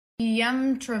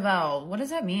Travel. What does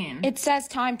that mean? It says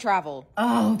time travel.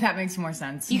 Oh, that makes more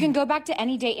sense. You can go back to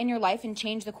any date in your life and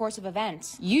change the course of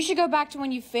events. You should go back to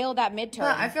when you failed that midterm.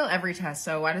 But I fail every test,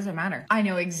 so why does it matter? I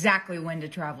know exactly when to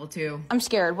travel to. I'm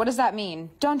scared. What does that mean?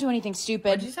 Don't do anything stupid.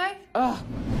 What'd you say? Ugh.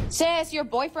 Sis, your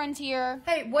boyfriend's here.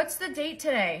 Hey, what's the date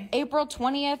today? April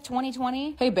 20th,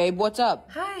 2020. Hey, babe, what's up?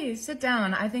 Hi, sit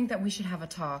down. I think that we should have a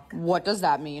talk. What does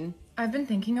that mean? I've been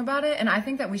thinking about it, and I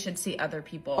think that we should see other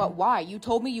people. But why? You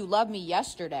told me you loved me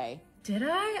yesterday. Did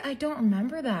I? I don't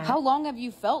remember that. How long have you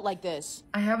felt like this?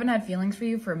 I haven't had feelings for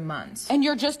you for months. And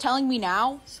you're just telling me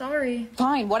now? Sorry.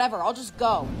 Fine, whatever. I'll just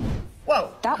go.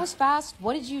 Whoa. That was fast.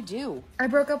 What did you do? I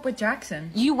broke up with Jackson.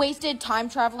 You wasted time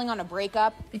traveling on a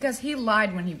breakup? Because he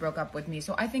lied when he broke up with me,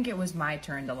 so I think it was my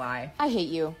turn to lie. I hate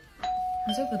you.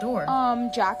 Who's at the door?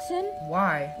 Jackson?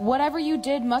 Why? Whatever you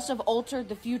did must have altered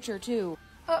the future, too.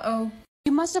 Uh-oh.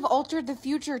 You must have altered the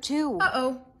future, too.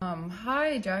 Uh-oh.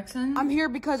 Hi, Jackson. I'm here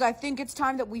because I think it's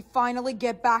time that we finally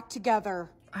get back together.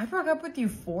 I broke up with you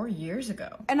 4 years ago.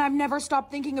 And I've never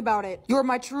stopped thinking about it. You're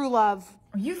my true love.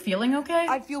 Are you feeling okay?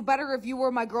 I'd feel better if you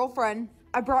were my girlfriend.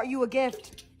 I brought you a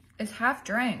gift. It's half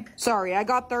drank. Sorry, I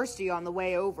got thirsty on the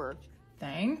way over.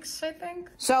 Thanks, I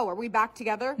think. So, are we back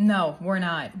together? No, we're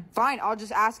not. Fine, I'll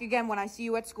just ask again when I see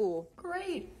you at school.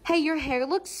 Great. Hey, your hair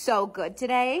looks so good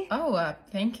today. Oh,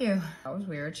 thank you. That was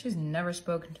weird. She's never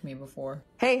spoken to me before.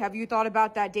 Hey, have you thought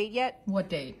about that date yet? What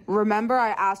date? Remember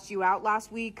I asked you out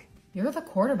last week? You're the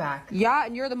quarterback. Yeah,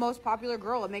 and you're the most popular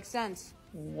girl. It makes sense.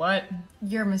 What?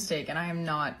 You're mistaken. I am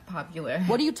not popular.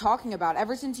 What are you talking about?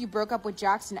 Ever since you broke up with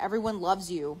Jackson, everyone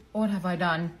loves you. What have I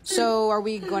done? So, are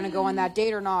we going to go on that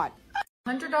date or not?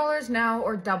 $100 now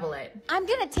or double it. I'm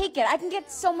gonna take it. I can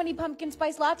get so many pumpkin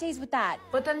spice lattes with that.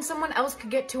 But then someone else could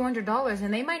get $200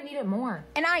 and they might need it more.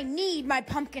 And I need my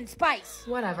pumpkin spice.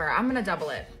 Whatever, I'm gonna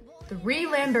double it. 3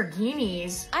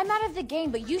 Lamborghinis? I'm out of the game,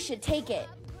 but you should take it.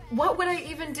 What would I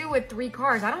even do with 3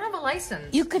 cars? I don't have a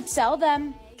license. You could sell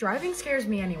them. Driving scares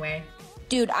me anyway.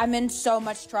 Dude, I'm in so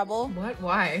much trouble. What?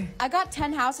 Why? I got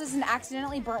 10 houses and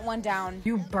accidentally burnt one down.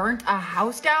 You burnt a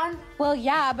house down? Well,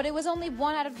 yeah, but it was only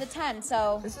 1 out of the 10,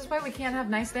 so... This is why we can't have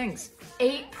nice things.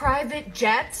 8 private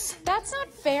jets? That's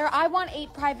not fair. I want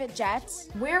 8 private jets.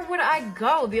 Where would I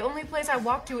go? The only place I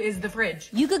walk to is the fridge.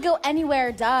 You could go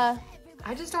anywhere, duh.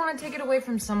 I just don't want to take it away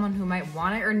from someone who might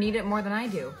want it or need it more than I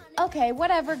do. Okay,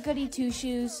 whatever, goody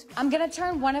two-shoes. I'm gonna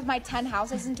turn one of my 10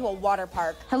 houses into a water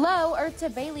park. Hello, Earth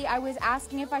to Bailey. I was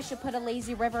asking if I should put a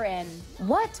lazy river in.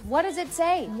 What? What does it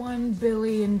say? $1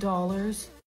 billion.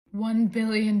 $1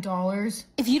 billion.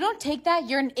 If you don't take that,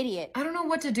 you're an idiot. I don't know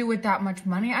what to do with that much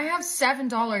money. I have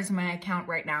 $7 in my account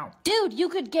right now. Dude, you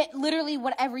could get literally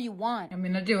whatever you want. I'm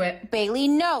gonna do it. Bailey,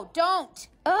 no, don't.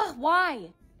 Ugh,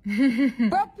 why?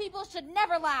 Broke people should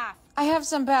never laugh. I have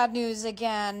some bad news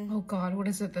again. Oh God, what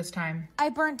is it this time? I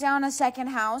burnt down a second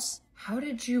house. How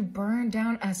did you burn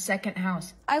down a second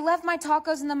house? I left my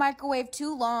tacos in the microwave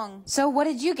too long. So what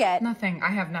did you get? Nothing. I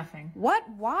have nothing. What?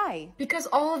 Why? Because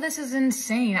all of this is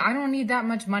insane. I don't need that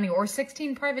much money or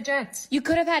 16 private jets. You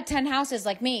could have had 10 houses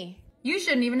like me. You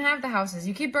shouldn't even have the houses.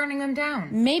 You keep burning them down.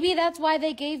 Maybe that's why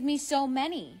they gave me so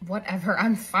many. Whatever.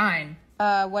 I'm fine.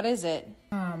 What is it?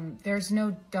 There's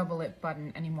no double it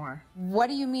button anymore. What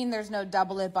do you mean there's no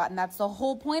double it button? That's the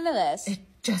whole point of this. It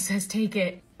just says take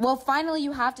it. Well, finally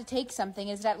you have to take something.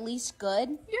 Is it at least good?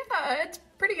 Yeah, it's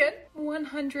pretty good.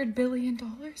 $100 billion.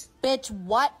 Bitch,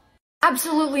 what?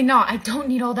 Absolutely not. I don't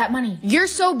need all that money. You're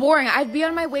so boring. I'd be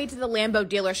on my way to the Lambo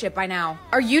dealership by now.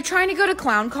 Are you trying to go to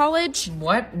clown college?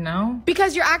 What? No?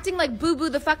 Because you're acting like Boo Boo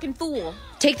the fucking fool.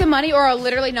 Take the money or I'll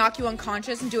literally knock you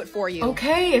unconscious and do it for you.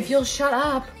 Okay, if you'll shut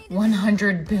up.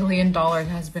 $100 billion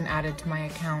has been added to my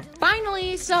account.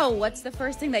 Finally, so what's the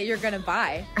first thing that you're gonna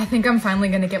buy? I think I'm finally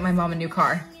gonna get my mom a new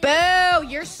car. Boo,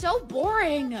 you're so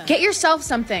boring. Get yourself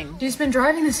something. She's been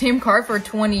driving the same car for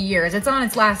 20 years. It's on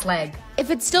its last leg. If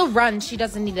it still runs, she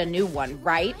doesn't need a new one,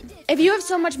 right? If you have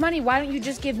so much money, why don't you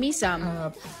just give me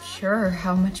some? Sure.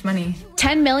 How much money?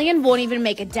 10 million won't even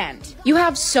make a dent. You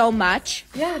have so much.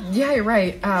 Yeah, you're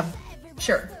right.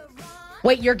 Sure.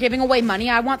 Wait, you're giving away money?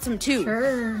 I want some too.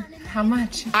 Sure. How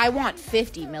much? I want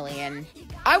 50 million.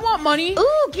 I want money.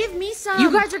 Ooh, give me some.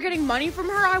 You guys are getting money from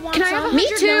her? I want some. Can I have me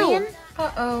too. Million?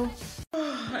 Uh-oh.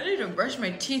 I need to brush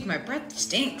my teeth. My breath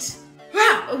stinks.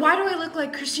 Wow, why do I look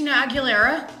like Christina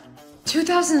Aguilera?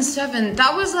 2007,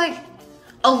 that was like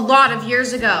a lot of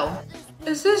years ago.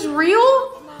 Is this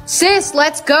real? Sis,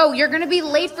 let's go. You're gonna be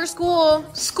late for school.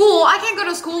 School? I can't go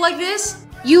to school like this.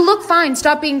 You look fine.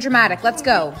 Stop being dramatic. Let's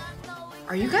go.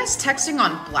 Are you guys texting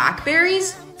on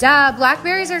Blackberries? Duh,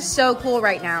 Blackberries are so cool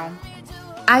right now.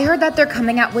 I heard that they're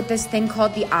coming out with this thing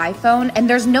called the iPhone, and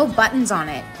there's no buttons on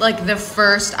it. Like the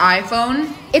first iPhone?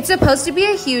 It's supposed to be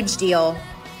a huge deal.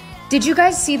 Did you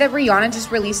guys see that Rihanna just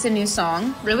released a new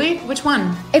song? Really? Which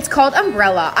one? It's called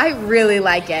Umbrella. I really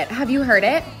like it. Have you heard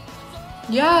it?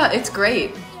 Yeah, it's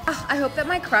great. I hope that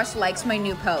my crush likes my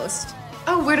new post.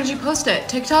 Oh, where did you post it?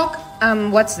 TikTok?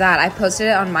 What's that? I posted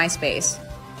it on MySpace.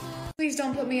 Please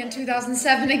don't put me in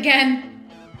 2007 again.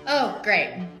 Oh,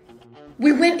 great.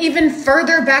 We went even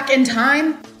further back in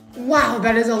time? Wow,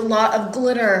 that is a lot of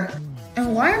glitter.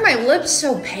 And why are my lips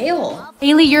so pale?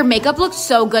 Haley, your makeup looks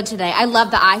so good today. I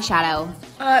love the eyeshadow.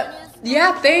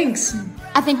 Yeah, thanks.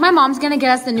 I think my mom's gonna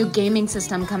get us the new gaming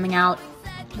system coming out.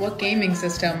 What gaming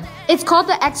system? It's called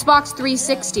the Xbox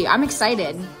 360. I'm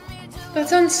excited. That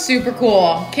sounds super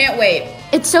cool. Can't wait.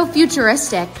 It's so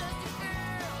futuristic.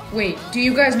 Wait, do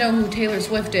you guys know who Taylor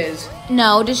Swift is?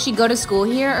 No, does she go to school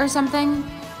here or something?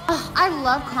 Oh, I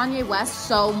love Kanye West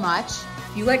so much.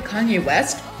 You like Kanye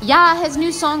West? Yeah, his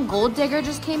new song Gold Digger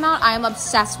just came out. I am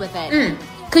obsessed with it.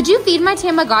 Could you feed my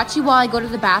Tamagotchi while I go to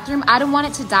the bathroom? I don't want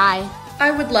it to die.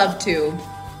 I would love to.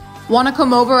 Wanna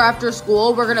come over after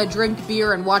school? We're gonna drink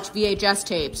beer and watch VHS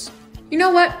tapes. You know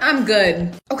what? I'm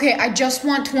good. Okay, I just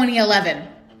want 2011.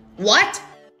 What?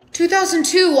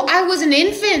 2002, I was an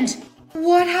infant.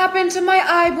 What happened to my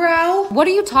eyebrow? What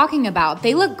are you talking about?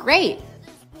 They look great.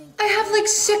 I have like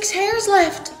 6 hairs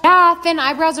left. Yeah, thin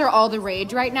eyebrows are all the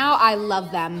rage right now. I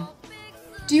love them.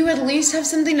 Do you at least have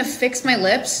something to fix my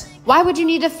lips? Why would you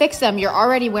need to fix them? You're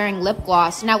already wearing lip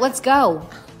gloss. Now let's go.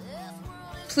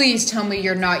 Please tell me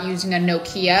you're not using a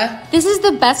Nokia. This is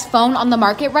the best phone on the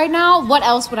market right now. What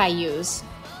else would I use?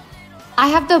 I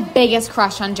have the biggest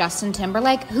crush on Justin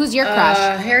Timberlake. Who's your crush?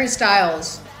 Harry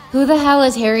Styles. Who the hell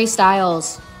is Harry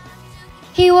Styles?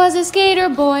 He was a skater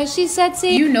boy, she said,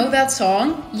 see. You know that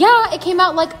song? Yeah, it came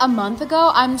out like a month ago.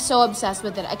 I'm so obsessed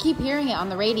with it. I keep hearing it on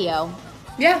the radio.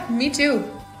 Yeah, me too.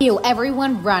 Ew,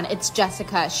 everyone run. It's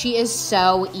Jessica. She is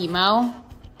so emo.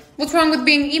 What's wrong with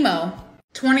being emo?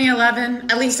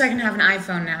 2011, at least I can have an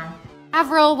iPhone now.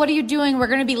 Avril, what are you doing? We're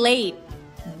gonna be late.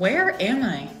 Where am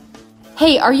I?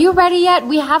 Hey, are you ready yet?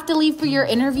 We have to leave for your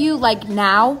interview, like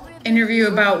now. Interview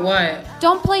about what?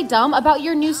 Don't play dumb about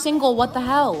your new single, What the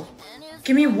Hell.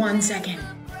 Give me 1 second.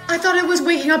 I thought I was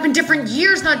waking up in different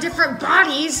years, not different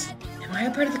bodies. Am I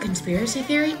a part of the conspiracy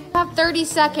theory? You have 30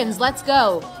 seconds, let's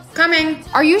go. Coming.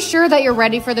 Are you sure that you're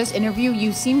ready for this interview?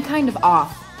 You seem kind of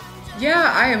off.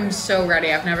 Yeah, I am so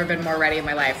ready. I've never been more ready in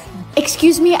my life.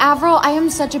 Excuse me, Avril, I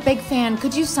am such a big fan.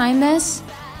 Could you sign this?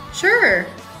 Sure.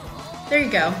 There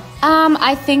you go.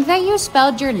 I think that you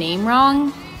spelled your name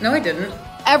wrong. No, I didn't.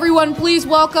 Everyone, please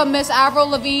welcome Miss Avril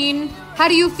Lavigne. How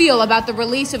do you feel about the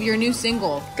release of your new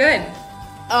single? Good.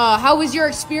 How was your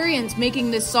experience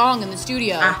making this song in the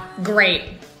studio? Great.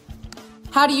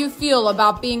 How do you feel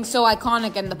about being so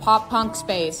iconic in the pop-punk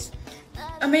space?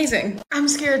 Amazing. I'm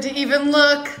scared to even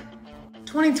look.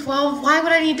 2012? Why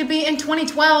would I need to be in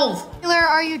 2012? Taylor,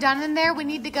 are you done in there? We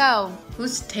need to go.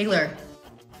 Who's Taylor?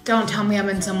 Don't tell me I'm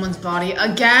in someone's body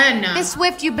again. Miss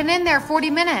Swift, you've been in there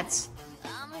 40 minutes.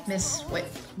 Miss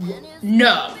Swift?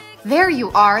 No. There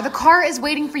you are. The car is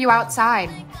waiting for you outside.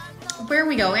 Where are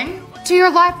we going? To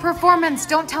your live performance.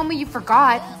 Don't tell me you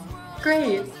forgot.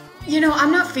 Great. You know,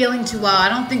 I'm not feeling too well. I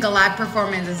don't think a live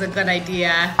performance is a good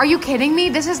idea. Are you kidding me?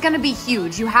 This is gonna be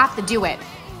huge. You have to do it.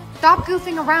 Stop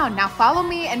goofing around. Now follow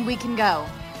me and we can go.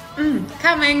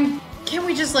 Coming. Can't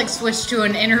we just like switch to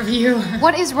an interview?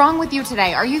 What is wrong with you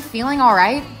today? Are you feeling all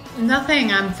right?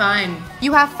 Nothing, I'm fine.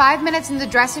 You have 5 minutes in the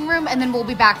dressing room and then we'll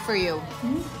be back for you.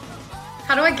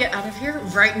 How do I get out of here?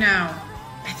 Right now.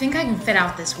 I think I can fit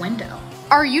out this window.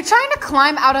 Are you trying to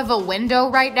climb out of a window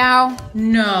right now?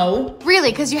 No.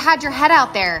 Really, because you had your head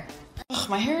out there. Ugh,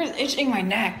 my hair is itching my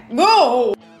neck.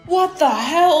 Whoa! What the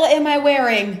hell am I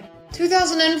wearing?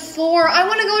 2004, I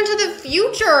want to go into the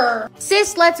future.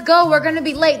 Sis, let's go. We're gonna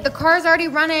be late. The car's already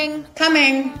running.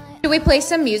 Coming. Should we play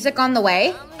some music on the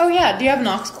way? Oh yeah, do you have an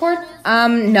aux cord?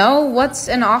 No. What's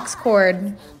an aux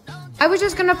cord? I was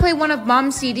just gonna play one of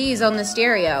Mom's CDs on the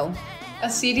stereo. A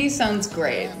CD sounds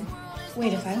great.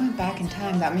 Wait, if I went back in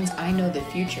time, that means I know the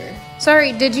future.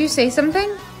 Sorry, did you say something?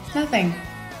 Nothing.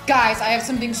 Guys, I have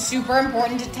something super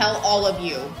important to tell all of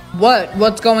you. What?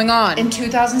 What's going on? In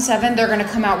 2007, they're gonna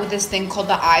come out with this thing called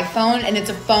the iPhone, and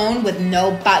it's a phone with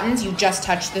no buttons, you just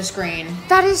touch the screen.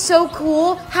 That is so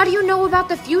cool. How do you know about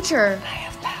the future? I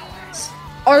have powers.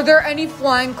 Are there any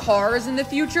flying cars in the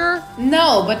future?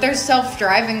 No, but there's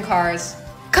self-driving cars.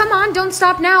 Come on, don't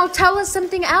stop now. Tell us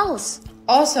something else.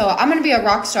 Also, I'm gonna be a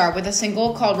rock star with a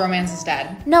single called Romance is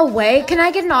Dead. No way. Can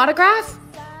I get an autograph?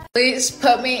 Please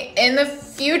put me in the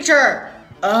future.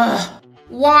 Ugh.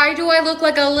 Why do I look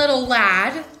like a little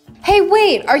lad? Hey,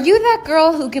 wait, are you that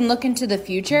girl who can look into the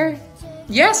future?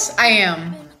 Yes, I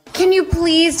am. Can you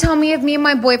please tell me if me and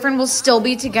my boyfriend will still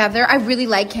be together? I really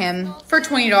like him. For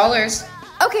 $20.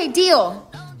 Okay,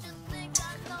 deal.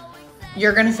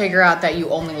 You're gonna figure out that you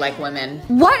only like women.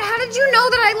 What? How did you know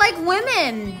that I like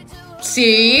women?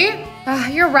 See?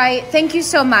 You're right. Thank you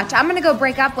so much. I'm gonna go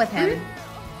break up with him.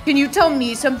 Can you tell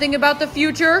me something about the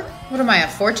future? What am I, a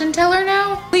fortune teller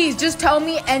now? Please, just tell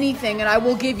me anything and I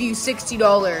will give you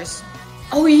 $60.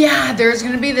 Oh yeah, there's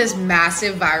gonna be this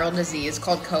massive viral disease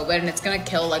called COVID and it's gonna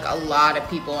kill like a lot of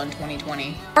people in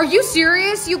 2020. Are you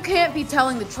serious? You can't be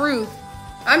telling the truth.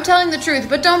 I'm telling the truth,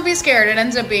 but don't be scared. It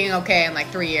ends up being okay in like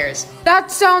 3 years.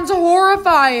 That sounds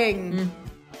horrifying.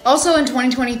 Also in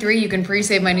 2023, you can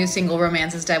pre-save my new single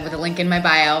Romance is Dead with a link in my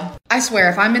bio. I swear,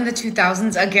 if I'm in the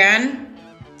 2000s again,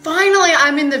 finally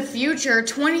I'm in the future.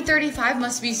 2035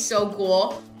 must be so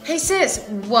cool. Hey sis,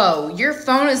 whoa, your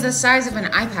phone is the size of an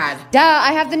iPad. Duh,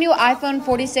 I have the new iPhone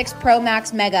 46 Pro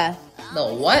Max Mega. The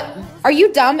what? Are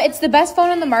you dumb? It's the best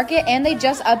phone on the market and they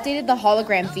just updated the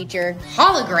hologram feature.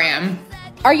 Hologram?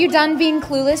 Are you done being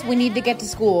clueless? We need to get to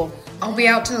school. I'll be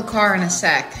out to the car in a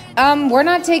sec. We're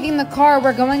not taking the car.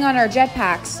 We're going on our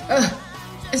jetpacks. Ugh.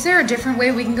 Is there a different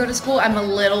way we can go to school? I'm a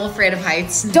little afraid of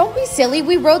heights. Don't be silly.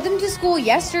 We rode them to school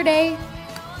yesterday.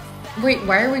 Wait,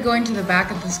 why are we going to the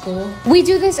back of the school? We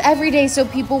do this every day so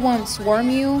people won't swarm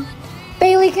you.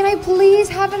 Bailey, can I please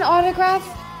have an autograph?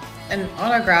 An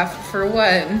autograph for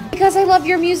what? Because I love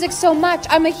your music so much.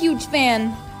 I'm a huge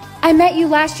fan. I met you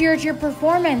last year at your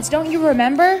performance. Don't you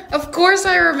remember? Of course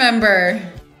I remember.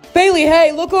 Bailey,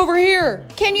 hey, look over here.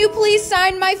 Can you please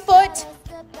sign my foot?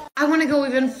 I want to go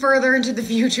even further into the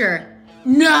future.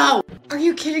 No! Are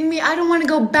you kidding me? I don't want to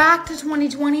go back to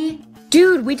 2020.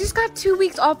 Dude, we just got 2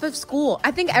 weeks off of school.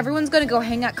 I think everyone's gonna go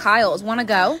hang at Kyle's. Wanna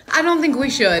go? I don't think we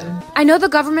should. I know the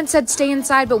government said stay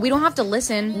inside, but we don't have to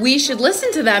listen. We should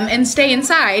listen to them and stay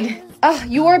inside. Ugh,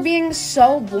 you are being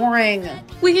so boring.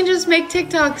 We can just make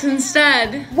TikToks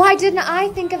instead. Why didn't I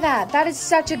think of that? That is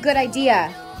such a good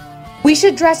idea. We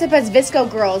should dress up as Visco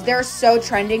girls. They're so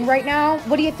trending right now.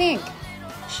 What do you think?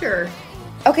 Sure.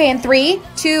 Okay, in 3,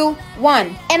 2,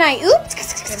 1. And I oops.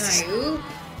 Can I oop?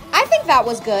 I think that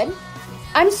was good.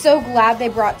 I'm so glad they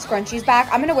brought scrunchies back.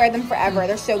 I'm gonna wear them forever.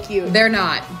 They're so cute. They're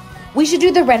not. We should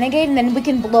do the Renegade and then we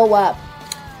can blow up.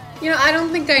 You know, I don't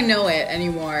think I know it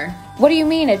anymore. What do you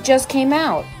mean? It just came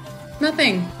out.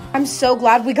 Nothing. I'm so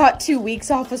glad we got 2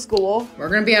 weeks off of school. We're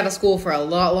gonna be out of school for a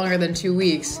lot longer than 2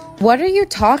 weeks. What are you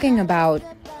talking about?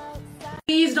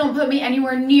 Please don't put me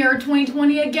anywhere near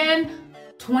 2020 again.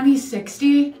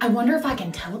 2060? I wonder if I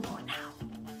can teleport now.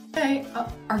 Hey,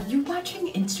 are you watching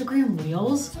Instagram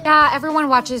Reels? Yeah, everyone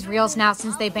watches Reels now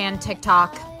since they banned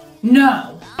TikTok.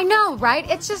 No. I know, right?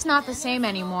 It's just not the same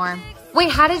anymore.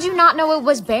 Wait, how did you not know it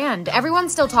was banned? Everyone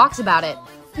still talks about it.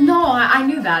 No, I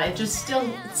knew that. It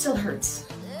still hurts.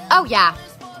 Oh, yeah.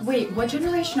 Wait, what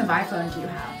generation of iPhone do you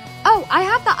have? Oh, I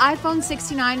have the iPhone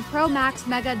 69 Pro Max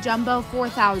Mega Jumbo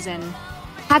 4000.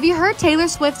 Have you heard Taylor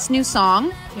Swift's new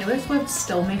song? Taylor Swift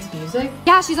still makes music?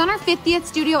 Yeah, she's on her 50th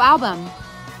studio album.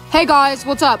 Hey guys,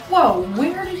 what's up? Whoa,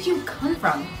 where did you come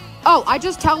from? Oh, I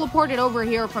just teleported over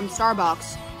here from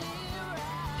Starbucks.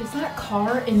 Is that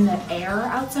car in the air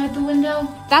outside the window?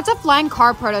 That's a flying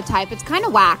car prototype. It's kind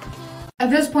of whack. At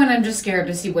this point, I'm just scared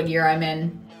to see what year I'm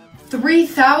in.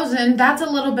 3,000? That's a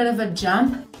little bit of a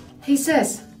jump. Hey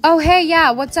sis. Oh, hey,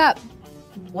 yeah, what's up?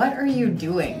 What are you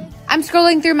doing? I'm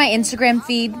scrolling through my Instagram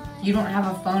feed. You don't have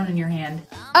a phone in your hand.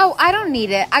 Oh, I don't need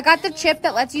it. I got the chip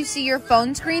that lets you see your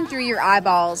phone screen through your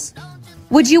eyeballs.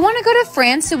 Would you want to go to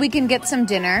France so we can get some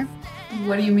dinner?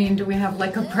 What do you mean? Do we have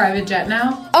like a private jet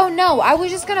now? Oh no, I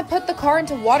was just gonna put the car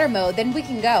into water mode, then we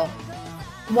can go.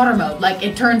 Water mode, like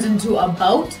it turns into a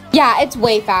boat? Yeah, it's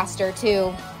way faster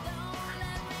too.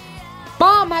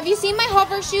 Mom, have you seen my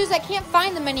hover shoes? I can't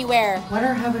find them anywhere. What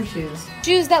are hover shoes?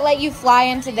 Shoes that let you fly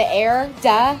into the air,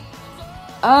 duh.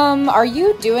 Are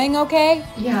you doing okay?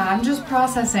 Yeah, I'm just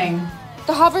processing.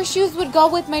 The hover shoes would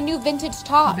go with my new vintage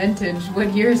top. Vintage?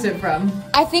 What year is it from?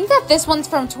 I think that this one's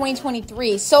from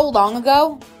 2023, so long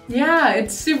ago. Yeah,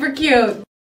 it's super cute.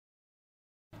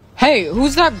 Hey,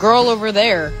 who's that girl over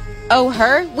there? Oh,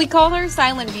 her? We call her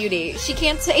Silent Beauty. She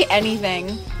can't say anything.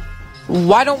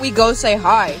 Why don't we go say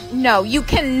hi? No, you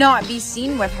cannot be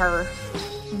seen with her.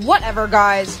 Whatever,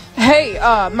 guys. Hey,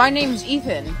 my name's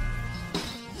Ethan.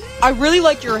 I really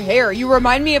like your hair. You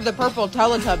remind me of the purple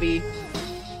Teletubby.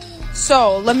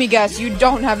 So, let me guess, you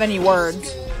don't have any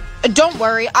words. Don't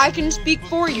worry, I can speak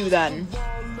for you then.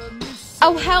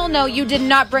 Oh, hell no, you did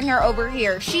not bring her over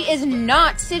here. She is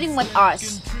not sitting with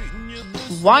us.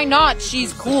 Why not?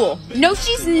 She's cool. No,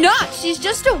 she's not. She's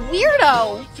just a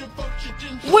weirdo.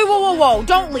 Wait, whoa,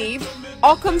 don't leave.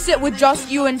 I'll come sit with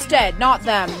just you instead, not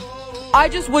them. I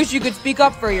just wish you could speak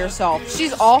up for yourself.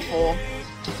 She's awful.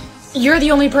 You're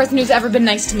the only person who's ever been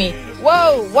nice to me.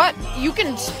 Whoa, what? You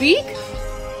can speak?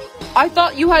 I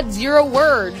thought you had 0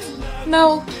 words.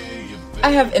 No,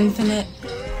 I have infinite.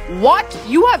 What?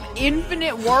 You have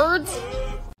infinite words?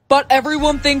 But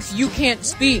everyone thinks you can't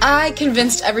speak. I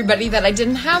convinced everybody that I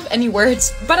didn't have any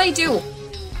words, but I do.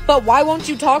 But why won't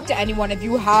you talk to anyone if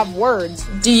you have words?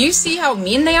 Do you see how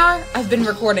mean they are? I've been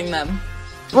recording them.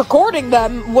 Recording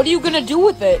them? What are you gonna do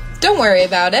with it? Don't worry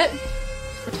about it.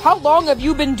 How long have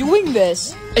you been doing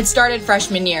this? It started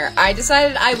freshman year. I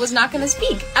decided I was not gonna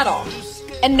speak at all.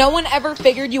 And no one ever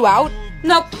figured you out?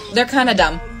 Nope, they're kinda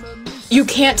dumb. You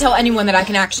can't tell anyone that I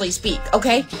can actually speak,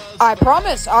 okay? I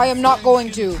promise I am not going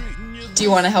to. Do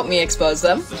you want to help me expose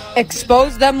them?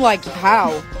 Expose them like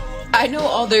how? I know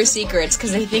all their secrets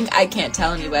because they think I can't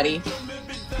tell anybody.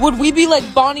 Would we be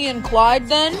like Bonnie and Clyde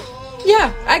then?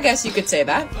 Yeah, I guess you could say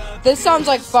that. This sounds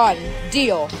like fun.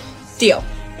 Deal. Deal.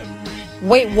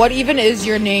 Wait, what even is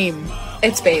your name?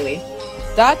 It's Bailey.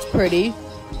 That's pretty.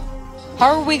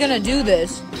 How are we gonna do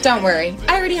this? Don't worry,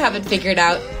 I already have it figured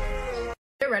out.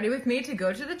 Get ready with me to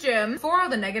go to the gym. Before all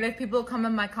the negative people come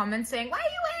in my comments saying, why are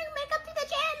you wearing makeup to the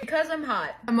gym? Because I'm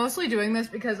hot. I'm mostly doing this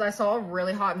because I saw a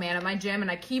really hot man at my gym and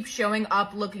I keep showing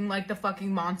up looking like the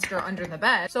fucking monster under the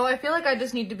bed. So I feel like I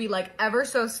just need to be like ever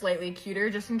so slightly cuter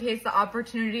just in case the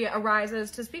opportunity arises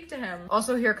to speak to him.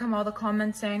 Also, here come all the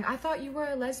comments saying, I thought you were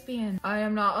a lesbian. I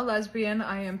am not a lesbian,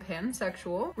 I am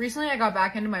pansexual. Recently, I got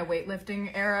back into my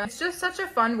weightlifting era. It's just such a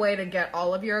fun way to get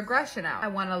all of your aggression out. I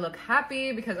want to look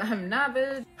happy because I'm napped.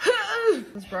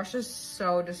 This brush is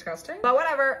so disgusting, but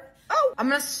whatever. Oh, I'm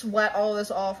gonna sweat all this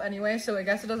off anyway, so I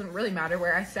guess it doesn't really matter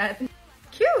where I set.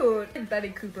 Cute. Like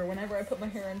Betty Cooper whenever I put my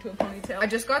hair into a ponytail. I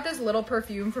just got this little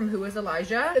perfume from Who is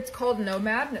Elijah. It's called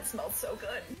Nomad and it smells so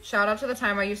good. Shout out to the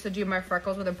time I used to do my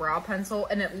freckles with a brow pencil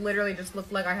and it literally just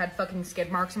looked like I had fucking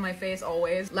skid marks on my face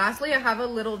always. Lastly, I have a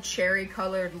little cherry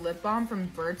colored lip balm from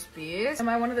Burt's Bees. Am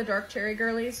I one of the dark cherry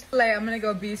girlies? Like, I'm gonna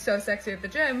go be so sexy at the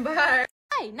gym. Bye.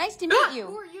 Hi, nice to meet you.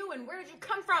 Who are you and where did you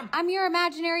come from? I'm your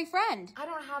imaginary friend. I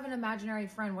don't have an imaginary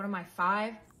friend. What am I,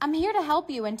 5? I'm here to help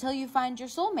you until you find your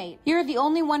soulmate. You're the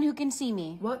only one who can see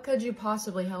me. What could you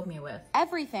possibly help me with?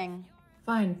 Everything.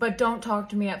 Fine, but don't talk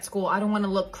to me at school. I don't want to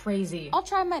look crazy. I'll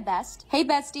try my best. Hey,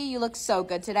 bestie, you look so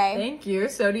good today. Thank you,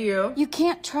 so do you. You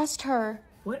can't trust her.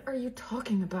 What are you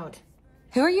talking about?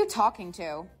 Who are you talking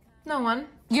to? No one.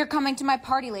 You're coming to my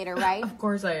party later, right? Of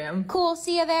course I am. Cool,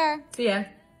 see you there. See ya.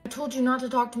 I told you not to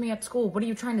talk to me at school. What are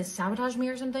you trying to sabotage me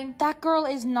or something? That girl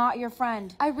is not your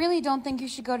friend. I really don't think you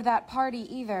should go to that party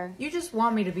either. You just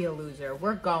want me to be a loser.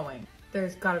 We're going.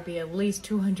 There's gotta be at least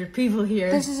 200 people here.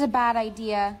 This is a bad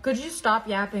idea. Could you stop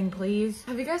yapping, please?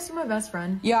 Have you guys seen my best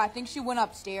friend? Yeah, I think she went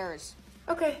upstairs.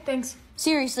 Okay, thanks.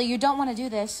 Seriously, you don't want to do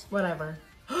this. Whatever.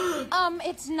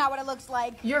 It's not what it looks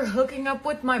like. You're hooking up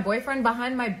with my boyfriend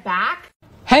behind my back?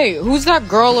 Hey, who's that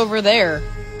girl over there?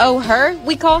 Oh, her?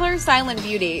 We call her Silent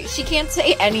Beauty. She can't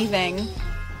say anything.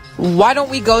 Why don't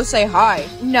we go say hi?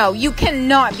 No, you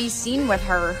cannot be seen with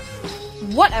her.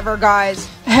 Whatever, guys.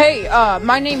 Hey,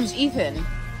 my name's Ethan.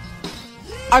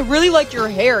 I really like your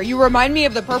hair. You remind me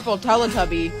of the purple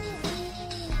Teletubby.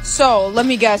 So, let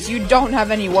me guess, you don't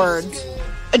have any words.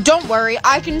 Don't worry,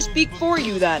 I can speak for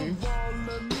you then.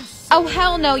 Oh,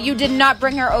 hell no, you did not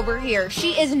bring her over here.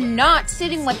 She is not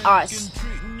sitting with us.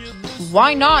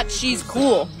 Why not? She's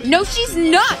cool. No, she's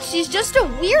not. She's just a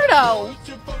weirdo.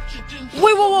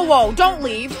 Wait, whoa, don't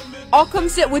leave. I'll come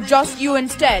sit with just you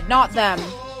instead, not them.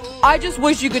 I just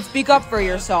wish you could speak up for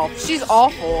yourself. She's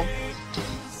awful.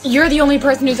 You're the only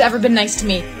person who's ever been nice to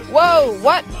me. Whoa,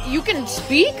 what? You can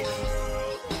speak?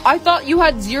 I thought you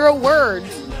had 0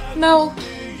 words. No,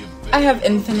 I have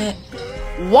infinite.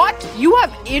 What? You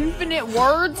have infinite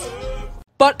words?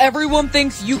 But everyone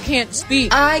thinks you can't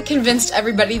speak. I convinced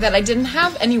everybody that I didn't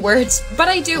have any words, but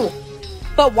I do.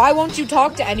 But why won't you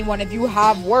talk to anyone if you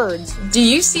have words? Do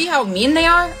you see how mean they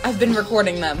are? I've been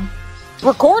recording them.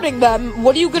 Recording them?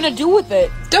 What are you gonna do with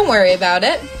it? Don't worry about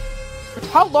it.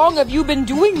 How long have you been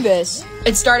doing this?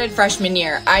 It started freshman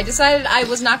year. I decided I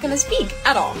was not gonna speak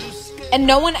at all. And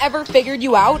no one ever figured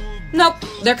you out? Nope,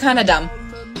 they're kinda dumb.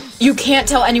 You can't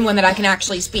tell anyone that I can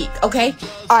actually speak, okay?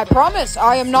 I promise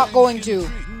I am not going to.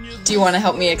 Do you want to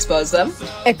help me expose them?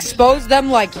 Expose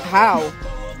them like how?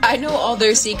 I know all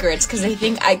their secrets because they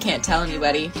think I can't tell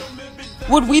anybody.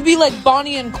 Would we be like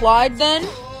Bonnie and Clyde then?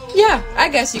 Yeah, I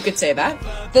guess you could say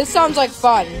that. This sounds like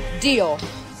fun. Deal.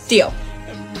 Deal.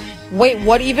 Wait,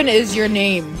 what even is your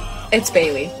name? It's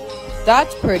Bailey.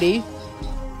 That's pretty.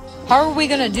 How are we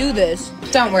gonna do this?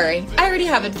 Don't worry, I already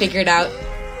have it figured out.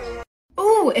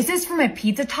 Ooh, is this for my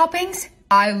pizza toppings?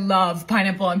 I love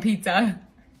pineapple on pizza.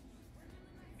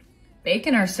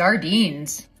 Bacon or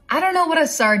sardines? I don't know what a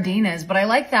sardine is, but I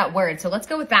like that word, so let's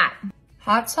go with that.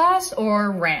 Hot sauce or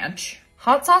ranch?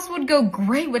 Hot sauce would go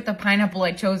great with the pineapple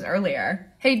I chose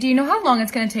earlier. Hey, do you know how long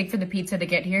it's gonna take for the pizza to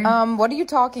get here? What are you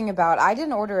talking about? I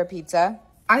didn't order a pizza.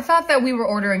 I thought that we were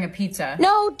ordering a pizza.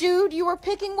 No, dude, you were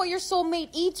picking what your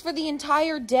soulmate eats for the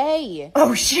entire day.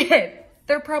 Oh shit!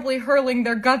 They're probably hurling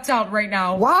their guts out right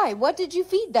now. Why? What did you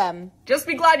feed them? Just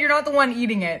be glad you're not the one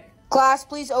eating it. Class,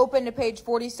 please open to page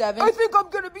 47. I think I'm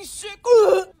gonna be sick.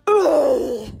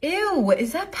 Ew,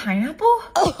 is that pineapple?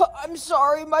 I'm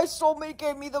sorry, my soulmate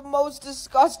gave me the most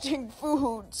disgusting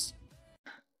foods.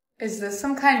 Is this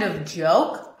some kind of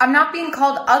joke? I'm not being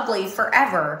called ugly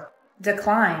forever.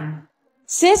 Decline.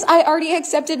 Sis, I already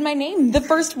accepted my name, the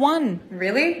first one.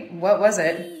 Really? What was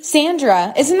it?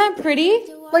 Sandra, isn't that pretty?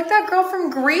 Like that girl from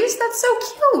Greece? That's so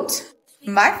cute.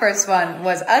 My first one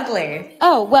was ugly.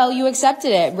 Oh, well, you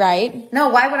accepted it, right? No,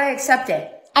 why would I accept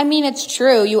it? I mean, it's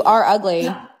true, you are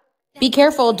ugly. Be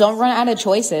careful, don't run out of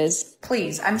choices.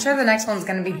 Please, I'm sure the next one's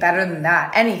gonna be better than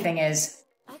that. Anything is.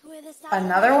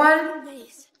 Another one?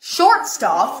 Short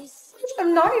stuff?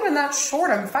 I'm not even that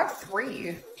short, I'm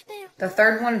 5'3". The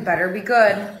third one better be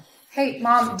good. Hey,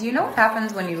 Mom, do you know what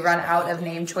happens when you run out of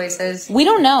name choices? We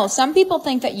don't know. Some people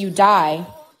think that you die.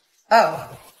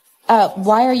 Oh.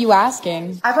 Why are you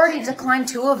asking? I've already declined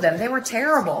 2 of them. They were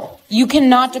terrible. You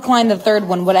cannot decline the third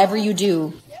one, whatever you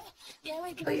do.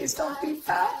 Please don't be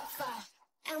fat.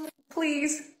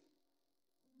 Please.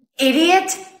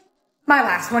 Idiot? My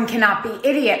last one cannot be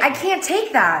idiot. I can't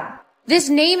take that. This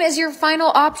name is your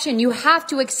final option. You have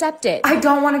to accept it. I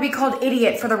don't want to be called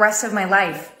idiot for the rest of my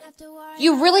life.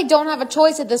 You really don't have a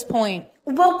choice at this point.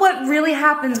 Well, what really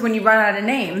happens when you run out of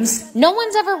names? No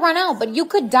one's ever run out, but you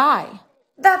could die.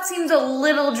 That seems a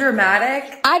little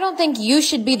dramatic. I don't think you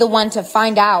should be the one to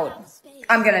find out.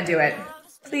 I'm gonna do it.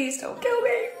 Please don't kill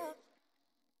me.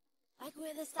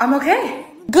 I'm okay.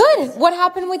 Good. What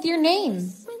happened with your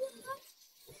name?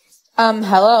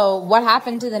 Hello. What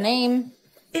happened to the name?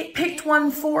 It picked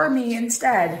one for me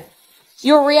instead.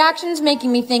 Your reaction's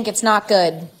making me think it's not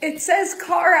good. It says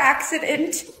car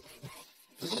accident.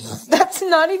 That's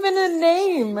not even a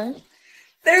name.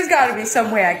 There's gotta be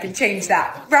some way I can change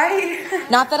that, right?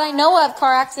 Not that I know of,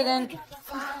 car accident.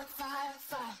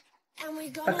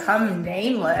 Become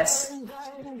nameless.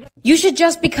 You should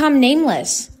just become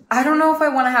nameless. I don't know if I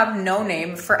want to have no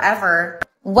name forever.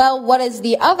 Well, what is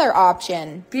the other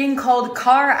option? Being called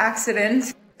car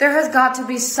accident. There has got to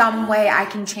be some way I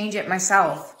can change it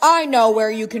myself. I know where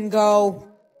you can go.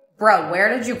 Bro, where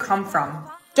did you come from?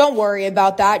 Don't worry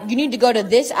about that. You need to go to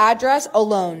this address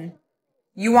alone.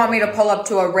 You want me to pull up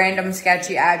to a random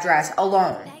sketchy address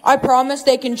alone? I promise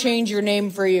they can change your name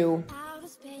for you.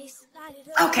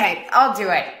 Okay, I'll do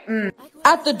it.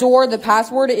 At the door, the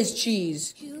password is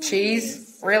cheese.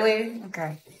 Cheese? Really?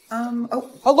 Okay.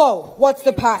 Hello, what's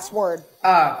the password?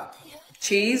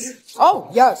 Cheese?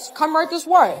 Oh, yes, come right this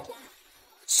way.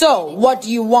 So, what do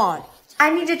you want?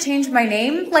 I need to change my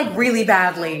name, like, really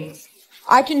badly.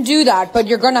 I can do that, but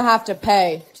you're gonna have to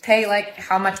pay. Pay, like,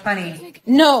 how much money?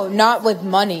 No, not with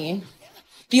money.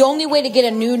 The only way to get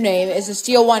a new name is to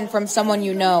steal one from someone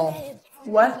you know.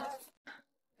 What?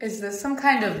 Is this some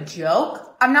kind of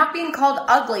joke? I'm not being called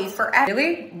ugly forever.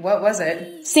 Really? What was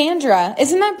it? Sandra,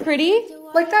 isn't that pretty?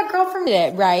 Like that girl from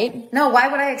It, right? No, why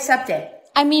would I accept it?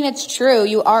 I mean, it's true.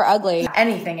 You are ugly.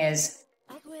 Anything is.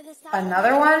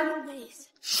 Another one?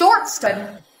 Short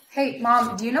stud. Hey,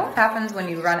 Mom, do you know what happens when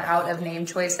you run out of name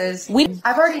choices?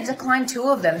 I've already declined 2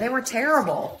 of them. They were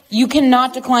terrible. You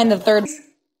cannot decline the third.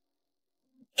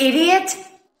 Idiot?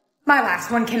 My last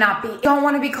one cannot be. I don't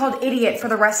want to be called idiot for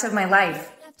the rest of my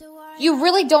life. You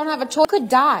really don't have a choice. You could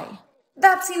die.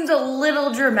 That seems a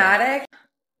little dramatic.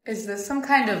 Is this some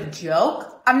kind of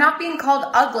joke? I'm not being called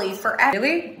ugly forever.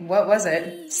 Really? What was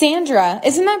it? Sandra,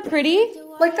 isn't that pretty?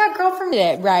 Like that girl from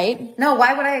It, right? No,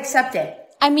 why would I accept it?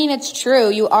 I mean, it's true.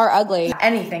 You are ugly.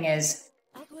 Anything is.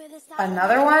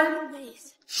 Another one?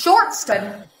 Short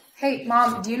stud. Hey,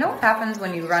 Mom, do you know what happens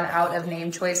when you run out of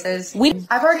name choices?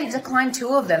 I've already declined 2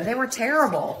 of them. They were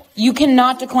terrible. You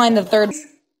cannot decline the third.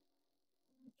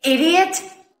 Idiot?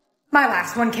 My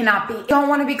last one cannot be. I don't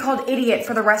want to be called idiot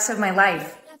for the rest of my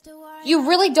life. You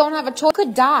really don't have a choice. You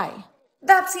could die.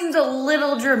 That seems a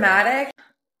little dramatic.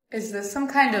 Is this some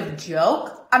kind of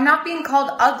joke? I'm not being called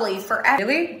ugly forever.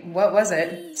 Really? What was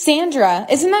it? Sandra,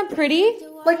 isn't that pretty?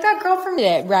 Like that girl from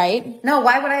It, right? No,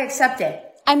 why would I accept it?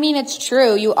 I mean, it's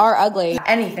true, you are ugly.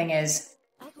 Anything is.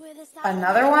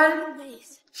 Another one?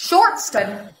 Short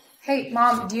stud. Hey,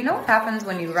 Mom, do you know what happens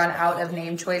when you run out of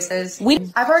name choices?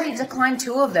 I've already declined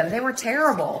 2 of them. They were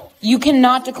terrible. You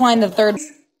cannot decline the third.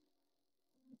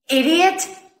 Idiot?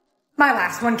 My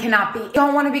last one cannot be. I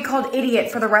don't want to be called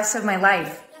idiot for the rest of my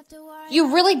life.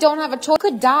 You really don't have a choice.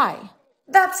 Could die.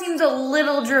 That seems a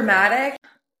little dramatic.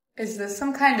 Is this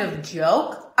some kind of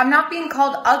joke? I'm not being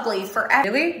called ugly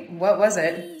forever. Really? What was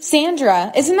it?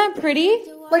 Sandra, isn't that pretty?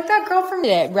 Like that girl from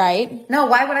it, right? No,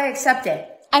 why would I accept it?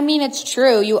 I mean, it's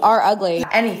true, you are ugly.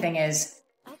 Anything is.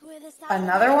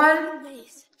 Another one?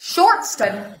 Short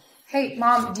stud. Hey,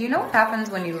 Mom, do you know what happens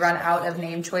when you run out of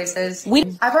name choices?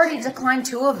 I've already declined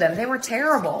 2 of them. They were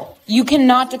terrible. You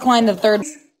cannot decline the third.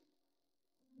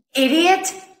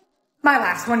 Idiot? My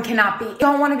last one cannot be. I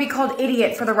don't want to be called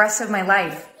idiot for the rest of my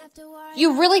life.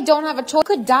 You really don't have a choice.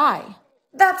 Could die.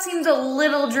 That seems a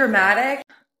little dramatic.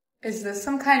 Is this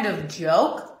some kind of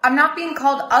joke? I'm not being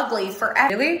called ugly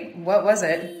forever. Really? What was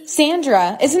it?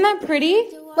 Sandra, isn't that pretty?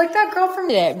 Like that girl from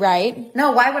it, right?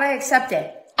 No, why would I accept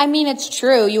it? I mean, it's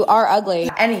true, you are ugly.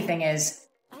 Anything is.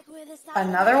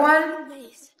 Another one?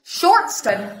 Short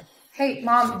stud. Hey,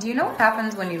 Mom, do you know what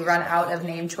happens when you run out of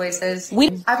name choices?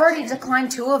 I've already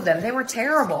declined 2 of them. They were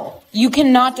terrible. You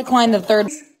cannot decline the third.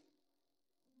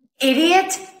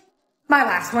 Idiot? My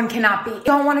last one cannot be. I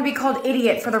don't want to be called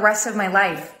idiot for the rest of my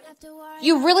life.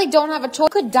 You really don't have a choice.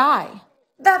 Could die.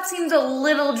 That seems a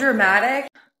little dramatic.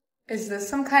 Is this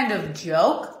some kind of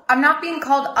joke? I'm not being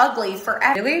called ugly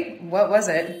forever. Really? What was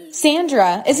it?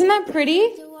 Sandra, isn't that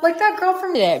pretty? Like that girl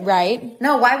from it, right?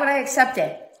 No, why would I accept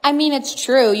it? I mean, it's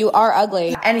true, you are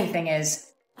ugly. Anything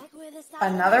is.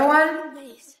 Another one?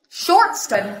 Short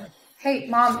stud. Hey,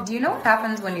 Mom, do you know what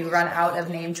happens when you run out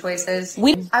of name choices?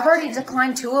 I've already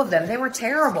declined 2 of them. They were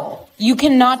terrible. You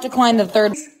cannot decline the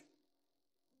third.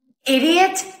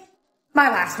 Idiot? My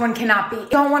last one cannot be. I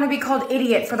don't want to be called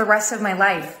idiot for the rest of my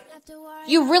life.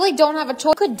 You really don't have a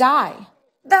choice. Could die.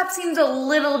 That seems a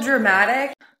little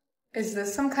dramatic. Is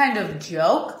this some kind of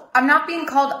joke? I'm not being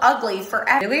called ugly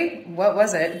forever. Really? What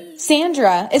was it?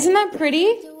 Sandra, isn't that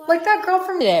pretty? Like that girl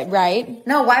from it, right?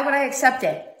 No, why would I accept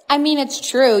it? I mean, it's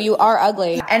true, you are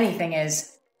ugly. Anything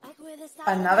is.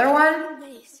 Another one?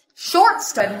 Short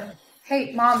stud.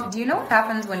 Hey, Mom, do you know what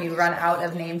happens when you run out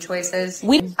of name choices?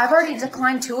 I've already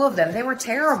declined 2 of them. They were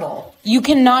terrible. You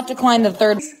cannot decline the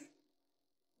third.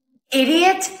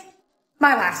 Idiot?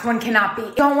 My last one cannot be.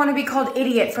 I don't want to be called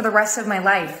idiot for the rest of my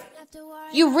life.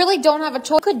 You really don't have a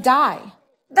choice. Could die.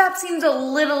 That seems a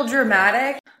little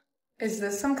dramatic. Is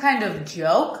this some kind of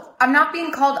joke? I'm not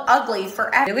being called ugly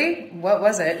forever. Really? What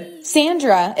was it?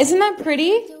 Sandra, isn't that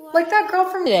pretty? Like that girl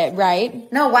from it,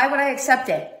 right? No, why would I accept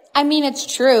it? I mean, it's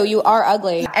true, you are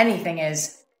ugly. Anything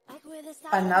is.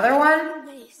 Another one?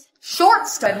 Short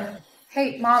stud.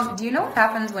 Hey, Mom, do you know what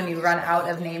happens when you run out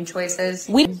of name choices?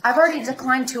 I've already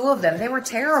declined 2 of them. They were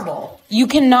terrible. You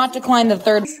cannot decline the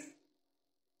third.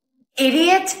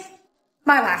 Idiot?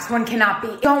 My last one cannot be.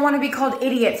 I don't want to be called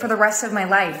idiot for the rest of my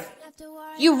life.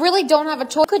 You really don't have a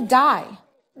choice. Could die.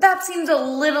 That seems a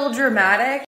little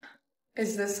dramatic.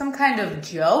 Is this some kind of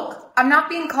joke? I'm not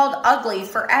being called ugly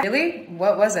forever. Really?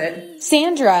 What was it?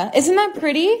 Sandra, isn't that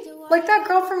pretty? Like that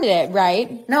girl from it,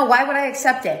 right? No, why would I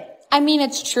accept it? I mean,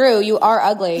 it's true, you are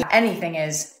ugly. Anything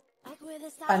is.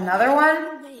 Another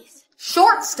one?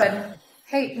 Short stud.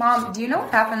 Hey, Mom, do you know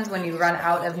what happens when you run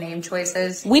out of name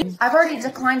choices? I've already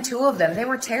declined 2 of them. They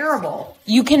were terrible.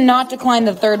 You cannot decline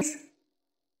the third.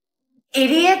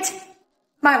 Idiot?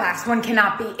 My last one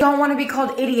cannot be. I don't want to be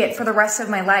called idiot for the rest of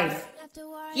my life.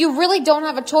 You really don't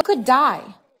have a choice. Could die.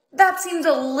 That seems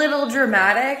a little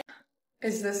dramatic.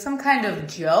 Is this some kind of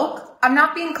joke? I'm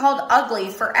not being called ugly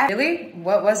forever. Really?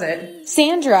 What was it?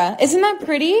 Sandra, isn't that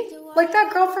pretty? Like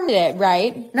that girl from it,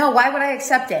 right? No, why would I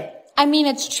accept it? I mean,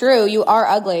 it's true, you are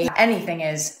ugly. Anything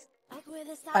is.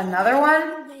 Another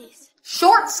one?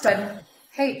 Short stud.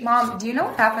 Hey, Mom, do you know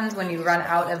what happens when you run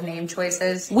out of name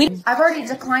choices? I've already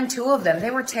declined 2 of them. They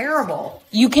were terrible.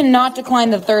 You cannot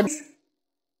decline the third.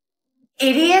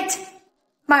 Idiot?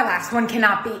 My last one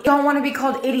cannot be. I don't want to be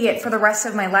called idiot for the rest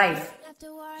of my life.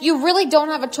 You really don't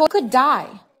have a choice. Could die.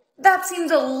 That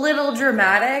seems a little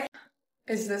dramatic.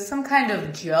 Is this some kind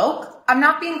of joke? I'm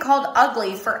not being called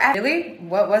ugly forever. Really?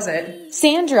 What was it?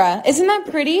 Sandra, isn't that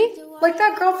pretty? Like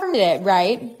that girl from it,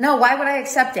 right? No, why would I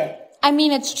accept it? I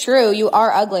mean, it's true, you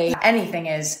are ugly. Anything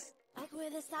is.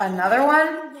 Another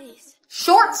one?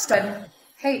 Short stud.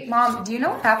 Hey, Mom, do you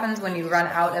know what happens when you run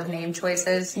out of name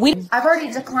choices? I've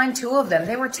already declined 2 of them.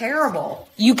 They were terrible.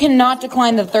 You cannot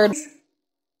decline the third.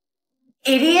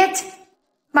 Idiot?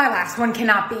 My last one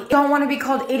cannot be. I don't want to be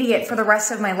called idiot for the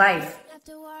rest of my life.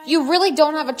 You really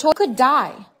don't have a choice. Could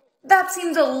die. That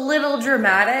seems a little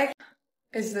dramatic.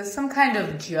 Is this some kind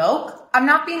of joke? I'm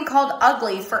not being called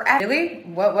ugly forever. Really?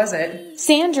 What was it?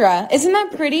 Sandra, isn't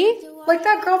that pretty? Like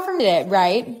that girl from It,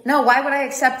 right? No, why would I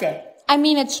accept it? I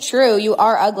mean, it's true. You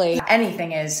are ugly.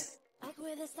 Anything is.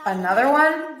 Another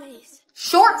one?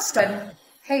 Short stud.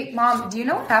 Hey, Mom, do you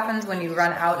know what happens when you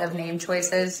run out of name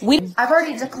choices? I've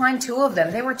already declined 2 of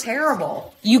them. They were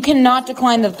terrible. You cannot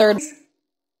decline the third.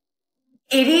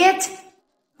 Idiot?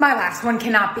 My last one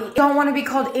cannot be. I don't want to be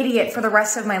called idiot for the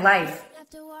rest of my life.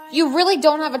 You really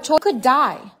don't have a choice. Could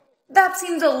die. That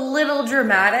seems a little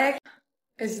dramatic.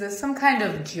 Is this some kind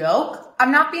of joke?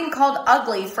 I'm not being called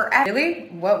ugly forever. Really?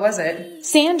 What was it?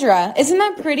 Sandra, isn't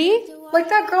that pretty? Like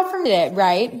that girl from It,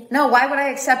 right? No, why would I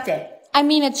accept it? I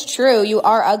mean, it's true. You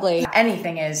are ugly.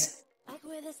 Anything is.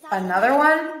 Another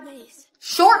one?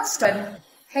 Short stud.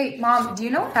 Hey, Mom, do you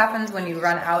know what happens when you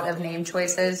run out of name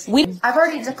choices? I've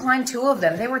already declined 2 of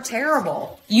them. They were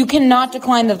terrible. You cannot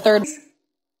decline the third.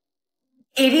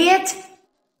 Idiot?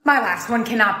 My last one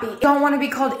cannot be. I don't want to be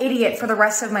called idiot for the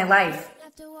rest of my life.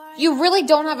 You really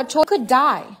don't have a choice. Could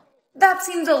die. That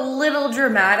seems a little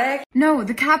dramatic. No,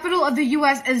 the capital of the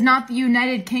U.S. is not the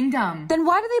United Kingdom. Then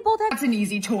why do they both have... That's an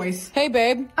easy choice. Hey,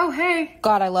 babe. Oh, hey.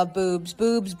 God, I love boobs.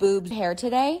 Boobs, boobs. Hair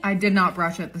today? I did not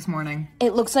brush it this morning.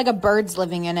 It looks like a bird's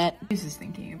living in it. This is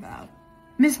thinking about.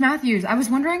 Miss Matthews, I was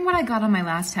wondering what I got on my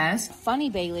last test. Funny,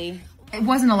 Bailey. It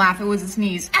wasn't a laugh, it was a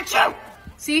sneeze. Achoo!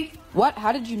 See? What?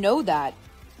 How did you know that?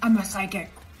 I'm a psychic.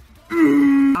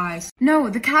 Eyes. No,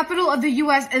 the capital of the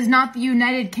U.S. is not the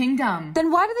United Kingdom.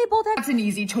 Then why do they both have... That's an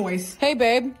easy choice. Hey,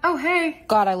 babe. Oh, hey.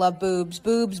 God, I love boobs.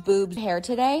 Boobs, boobs. Hair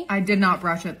today? I did not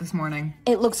brush it this morning.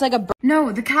 It looks like a...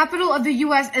 No, the capital of the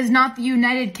U.S. is not the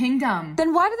United Kingdom.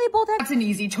 Then why do they both have... That's an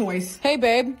easy choice. Hey,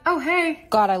 babe. Oh, hey.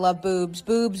 God, I love boobs.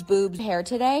 Boobs, boobs. Hair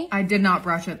today? I did not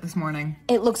brush it this morning.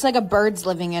 It looks like a bird's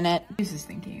living in it. This is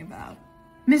thinking about.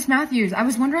 Miss Matthews, I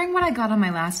was wondering what I got on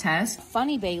my last test.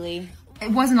 Funny, Bailey. It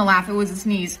wasn't a laugh, it was a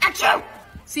sneeze. Achoo!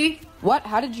 See? What?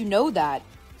 How did you know that?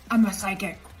 I'm a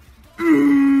psychic.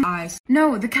 Eyes.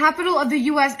 No, the capital of the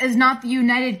U.S. is not the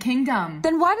United Kingdom.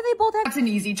 Then why do they both have... That's an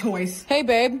easy choice. Hey,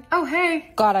 babe. Oh,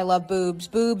 hey. God, I love boobs.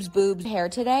 Boobs, boobs. Hair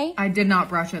today? I did not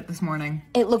brush it this morning.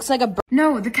 It looks like a...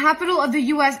 No, the capital of the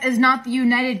U.S. is not the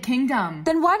United Kingdom.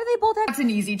 Then why do they both have... That's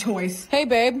an easy choice. Hey,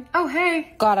 babe. Oh,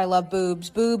 hey. God, I love boobs.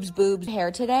 Boobs, boobs.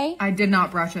 Hair today? I did not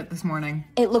brush it this morning.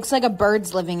 It looks like a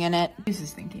bird's living in it. This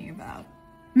is thinking about.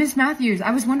 Miss Matthews,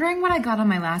 I was wondering what I got on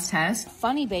my last test.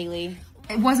 Funny, Bailey.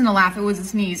 It wasn't a laugh, it was a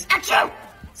sneeze. Achoo!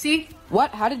 See?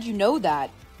 What? How did you know that?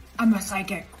 I'm a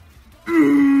psychic.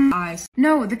 Eyes.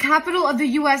 No, the capital of the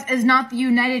U.S. is not the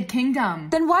United Kingdom.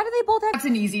 Then why do they both have... That's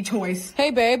an easy choice.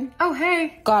 Hey, babe. Oh,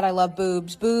 hey. God, I love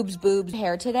boobs. Boobs, boobs.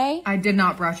 Hair today? I did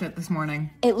not brush it this morning.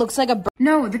 It looks like a...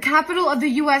 No, the capital of the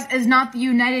U.S. is not the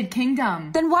United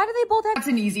Kingdom. Then why do they both have... That's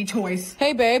an easy choice.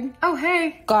 Hey, babe. Oh,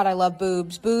 hey. God, I love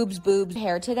boobs. Boobs, boobs.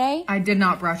 Hair today? I did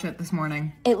not brush it this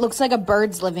morning. It looks like a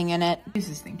bird's living in it. This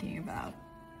is thinking about.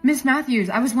 Miss Matthews,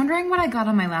 I was wondering what I got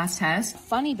on my last test.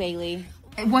 Funny, Bailey.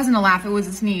 It wasn't a laugh, it was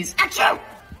a sneeze. Achoo!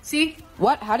 See?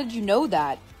 What? How did you know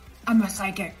that? I'm a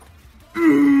psychic.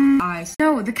 Eyes.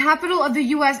 No, the capital of the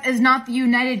U.S. is not the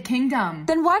United Kingdom.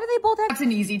 Then why do they both have... That's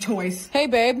an easy choice. Hey,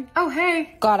 babe. Oh,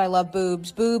 hey. God, I love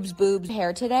boobs. Boobs, boobs.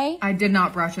 Hair today? I did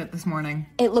not brush it this morning.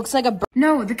 It looks like a...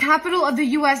 No, the capital of the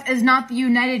U.S. is not the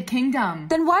United Kingdom.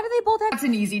 Then why do they both have... That's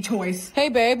an easy choice. Hey,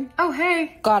 babe. Oh,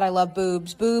 hey. God, I love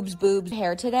boobs. Boobs, boobs.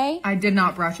 Hair today? I did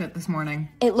not brush it this morning.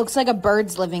 It looks like a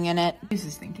bird's living in it. This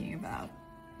is thinking about.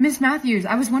 Miss Matthews,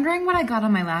 I was wondering what I got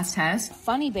on my last test.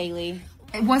 Funny, Bailey.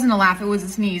 It wasn't a laugh, it was a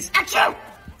sneeze. Achoo!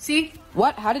 See?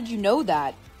 What? How did you know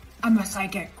that? I'm a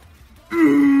psychic.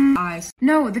 Eyes.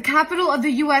 No, the capital of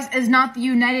the U.S. is not the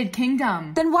United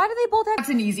Kingdom. Then why do they both have... That's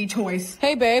an easy choice.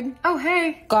 Hey, babe. Oh,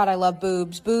 hey. God, I love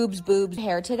boobs. Boobs, boobs.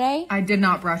 Hair today? I did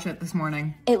not brush it this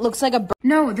morning. It looks like a...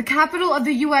 No, the capital of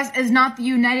the U.S. is not the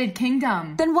United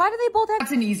Kingdom. Then why do they both have...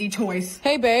 That's an easy choice.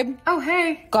 Hey, babe. Oh,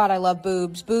 hey. God, I love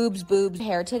boobs. Boobs, boobs.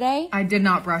 Hair today? I did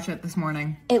not brush it this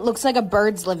morning. It looks like a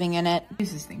bird's living in it.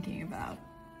 This is thinking about.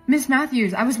 Miss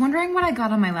Matthews, I was wondering what I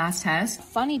got on my last test.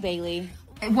 Funny, Bailey.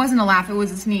 It wasn't a laugh, it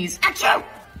was a sneeze. Achoo!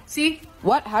 See?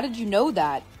 What? How did you know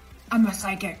that? I'm a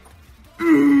psychic.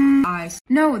 Eyes.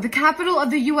 No, the capital of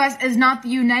the US is not the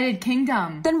United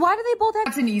Kingdom. Then why do they both have—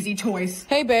 That's an easy choice.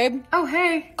 Hey, babe. Oh,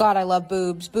 hey. God, I love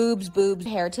boobs. Boobs, boobs.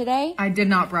 Hair today? I did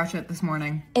not brush it this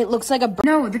morning. It looks like a—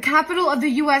 No, the capital of the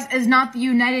US is not the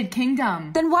United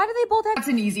Kingdom. Then why do they both have— That's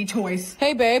an easy choice.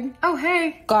 Hey, babe. Oh,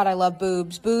 hey. God, I love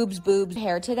boobs. Boobs, boobs.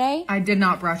 Hair today? I did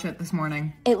not brush it this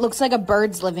morning. It looks like a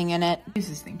bird's living in it. What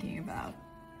is thinking about?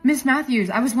 Miss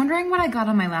Matthews, I was wondering what I got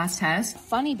on my last test.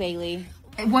 Funny, Bailey.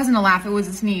 It wasn't a laugh, it was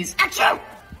a sneeze. Achoo!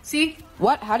 See?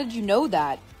 What? How did you know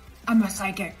that? I'm a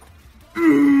psychic.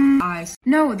 Eyes.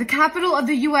 No, the capital of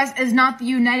the US is not the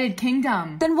United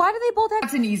Kingdom. Then why do they both have—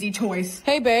 That's an easy choice.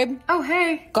 Hey, babe. Oh,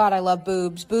 hey. God, I love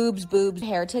boobs. Boobs, boobs.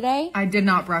 Hair today? I did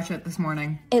not brush it this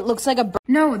morning. It looks like a—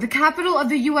 No, the capital of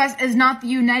the US is not the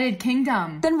United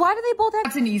Kingdom. Then why do they both have—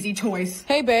 That's an easy choice.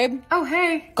 Hey, babe. Oh,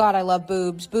 hey. God, I love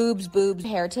boobs. Boobs, boobs.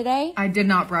 Hair today? I did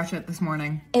not brush it this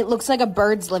morning. It looks like a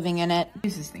bird's living in it. What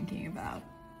is thinking about?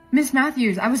 Miss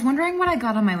Matthews, I was wondering what I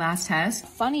got on my last test.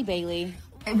 Funny, Bailey.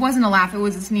 It wasn't a laugh, it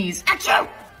was a sneeze. Achoo!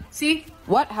 See?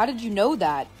 What? How did you know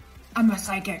that? I'm a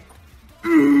psychic.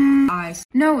 Eyes.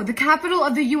 No, the capital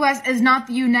of the US is not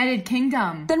the United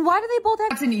Kingdom. Then why do they both have—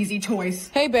 That's an easy choice.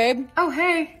 Hey, babe. Oh,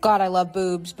 hey. God, I love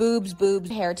boobs. Boobs,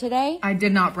 boobs. Hair today? I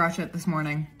did not brush it this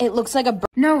morning. It looks like a—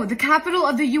 No, the capital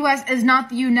of the US is not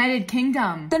the United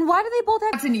Kingdom. Then why do they both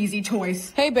have— That's an easy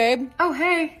choice. Hey, babe. Oh,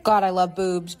 hey. God, I love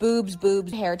boobs. Boobs,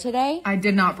 boobs. Hair today? I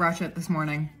did not brush it this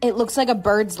morning. It looks like a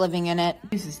bird's living in it.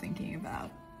 What is thinking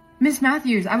about? Miss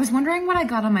Matthews, I was wondering what I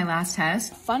got on my last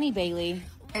test. Funny, Bailey.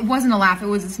 It wasn't a laugh, it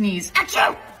was a sneeze.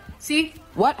 Achoo! See?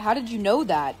 What? How did you know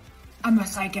that? I'm a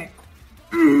psychic.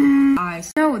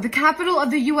 Eyes. No, the capital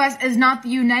of the US is not the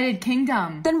United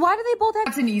Kingdom. Then why do they both have—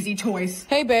 That's an easy choice.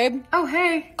 Hey, babe. Oh,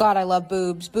 hey. God, I love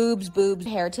boobs. Boobs, boobs.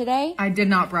 Hair today? I did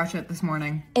not brush it this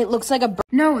morning. It looks like a—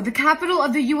 No, the capital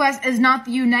of the US is not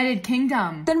the United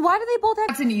Kingdom. Then why do they both have—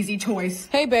 That's an easy choice.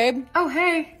 Hey, babe. Oh,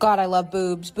 hey. God, I love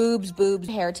boobs. Boobs, boobs.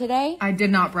 Hair today? I did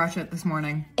not brush it this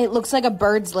morning. It looks like a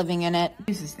bird's living in it. What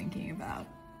is thinking about?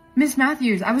 Miss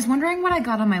Matthews, I was wondering what I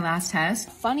got on my last test.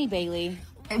 Funny, Bailey.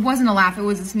 It wasn't a laugh, it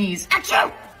was a sneeze. Achoo!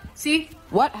 See?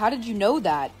 What? How did you know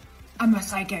that? I'm a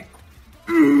psychic.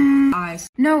 Eyes.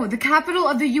 No, the capital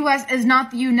of the US is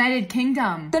not the United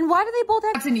Kingdom. Then why do they both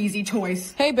have— That's an easy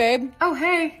choice. Hey, babe. Oh,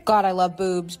 hey. God, I love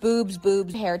boobs. Boobs,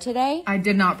 boobs. Hair today? I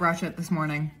did not brush it this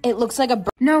morning. It looks like a—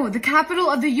 No, the capital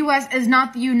of the US is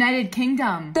not the United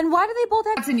Kingdom. Then why do they both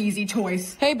have— That's an easy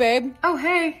choice. Hey, babe. Oh,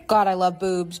 hey. God, I love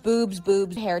boobs. Boobs,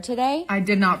 boobs. Hair today? I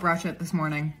did not brush it this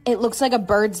morning. It looks like a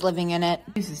bird's living in it.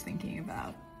 What is thinking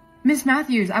about? Miss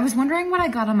Matthews, I was wondering what I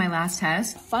got on my last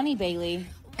test. Funny, Bailey.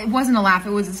 It wasn't a laugh, it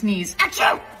was a sneeze.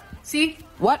 Achoo! See?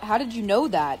 What? How did you know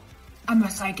that? I'm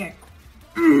a psychic.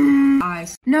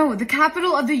 Eyes. No, the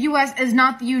capital of the US is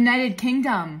not the United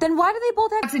Kingdom. Then why do they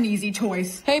both have— That's an easy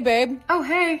choice. Hey, babe. Oh,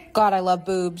 hey. God, I love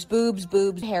boobs. Boobs,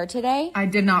 boobs. Hair today? I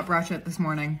did not brush it this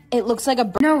morning. It looks like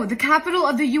a— No, the capital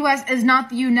of the US is not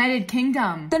the United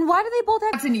Kingdom. Then why do they both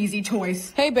have— That's an easy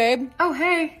choice. Hey, babe. Oh,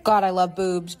 hey. God, I love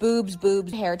boobs. Boobs,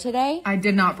 boobs. Hair today? I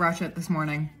did not brush it this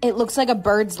morning. It looks like a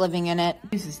bird's living in it.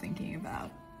 What is thinking about?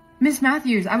 Miss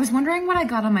Matthews, I was wondering what I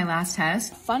got on my last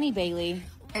test. Funny, Bailey.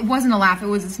 It wasn't a laugh, it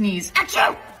was a sneeze.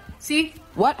 Achoo! See?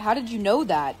 What? How did you know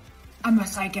that? I'm a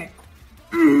psychic.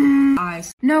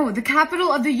 Eyes. No, the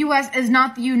capital of the US is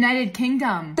not the United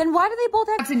Kingdom. Then why do they both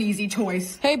have— That's an easy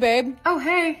choice. Hey, babe. Oh,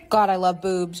 hey. God, I love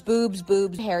boobs. Boobs,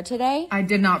 boobs. Hair today? I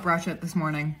did not brush it this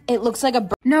morning. It looks like a—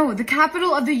 No, the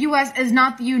capital of the US is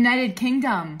not the United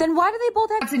Kingdom. Then why do they both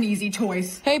have— That's an easy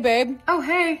choice. Hey, babe. Oh,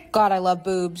 hey. God, I love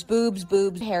boobs. Boobs,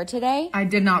 boobs. Hair today? I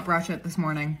did not brush it this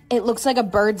morning. It looks like a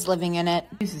bird's living in it.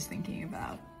 What is thinking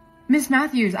about? Miss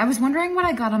Matthews, I was wondering what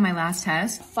I got on my last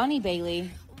test. Funny, Bailey.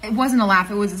 It wasn't a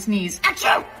laugh, it was a sneeze.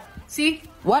 Achoo! See?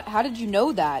 What? How did you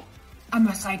know that? I'm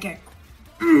a psychic.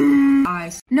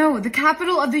 Eyes. No, the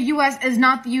capital of the US is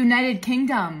not the United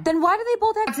Kingdom. Then why do they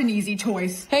both have— That's an easy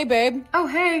choice. Hey, babe. Oh,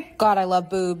 hey. God, I love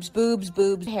boobs. Boobs,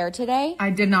 boobs. Hair today?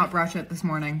 I did not brush it this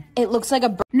morning. It looks like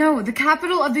a— No, the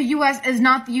capital of the US is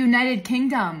not the United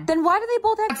Kingdom. Then why do they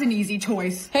both have— That's an easy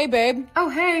choice. Hey, babe. Oh,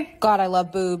 hey. God, I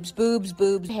love boobs. Boobs,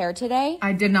 boobs. Hair today?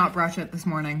 I did not brush it this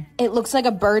morning. It looks like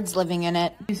a bird's living in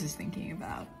it. What is thinking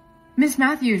about? Miss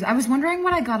Matthews, I was wondering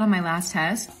what I got on my last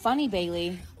test. Funny,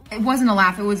 Bailey. It wasn't a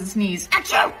laugh, it was a sneeze.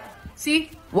 Achoo! See?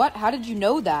 What? How did you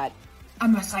know that?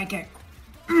 I'm a psychic.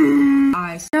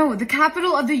 Eyes. No, the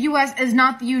capital of the US is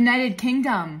not the United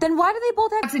Kingdom. Then why do they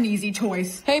both have— That's an easy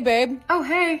choice. Hey, babe. Oh,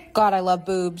 hey. God, I love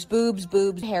boobs. Boobs,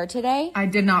 boobs. Hair today? I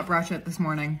did not brush it this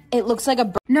morning. It looks like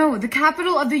a— No, the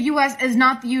capital of the US is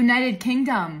not the United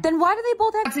Kingdom. Then why do they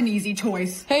both have... That's an easy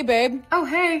choice. Hey, babe. Oh,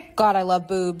 hey. God, I love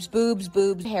boobs. Boobs,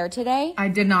 boobs. Hair today? I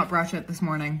did not brush it this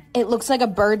morning. It looks like a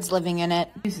bird's living in it.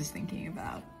 This is thinking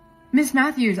about. Miss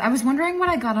Matthews, I was wondering what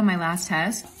I got on my last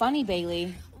test. Funny,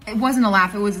 Bailey. It wasn't a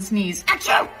laugh, it was a sneeze.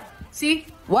 Achoo! See?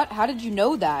 What? How did you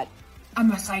know that? I'm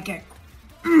a psychic.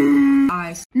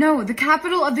 Eyes. No, the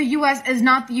capital of the US is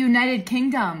not the United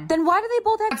Kingdom. Then why do they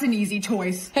both have... That's an easy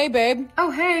choice. Hey, babe. Oh,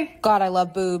 hey. God, I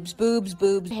love boobs. Boobs,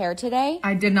 boobs. Hair today?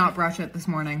 I did not brush it this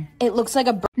morning. It looks like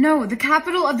a... No, the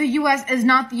capital of the US is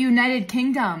not the United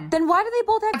Kingdom. Then why do they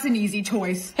both have... That's an easy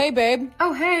choice. Hey, babe.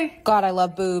 Oh, hey. God, I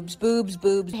love boobs. Boobs,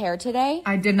 boobs. Hair today?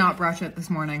 I did not brush it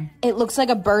this morning. It looks like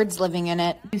a bird's living in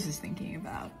it. This is thinking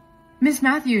about. Miss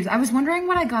Matthews, I was wondering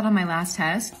what I got on my last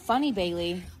test. Funny,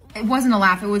 Bailey. It wasn't a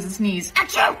laugh, it was a sneeze.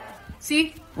 Achoo!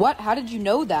 See? What? How did you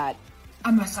know that?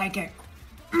 I'm a psychic.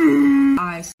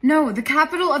 Eyes. No, the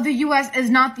capital of the US is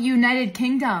not the United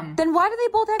Kingdom. Then why do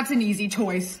they both have... That's an easy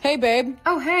choice. Hey, babe.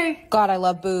 Oh, hey. God, I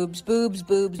love boobs. Boobs,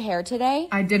 boobs. Hair today?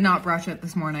 I did not brush it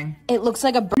this morning. It looks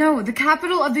like a... No, the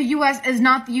capital of the US is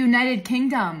not the United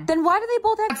Kingdom. Then why do they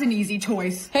both have... That's an easy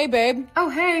choice. Hey, babe. Oh,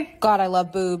 hey. God, I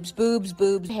love boobs. Boobs,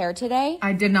 boobs. Hair today?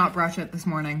 I did not brush it this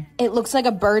morning. It looks like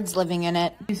a bird's living in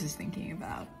it. This is thinking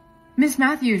about. Miss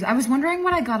Matthews, I was wondering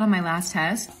what I got on my last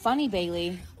test. Funny,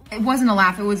 Bailey. It wasn't a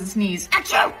laugh, it was a sneeze.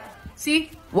 Achoo! See?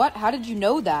 What? How did you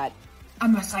know that?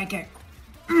 I'm a psychic.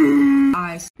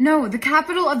 Eyes. No, the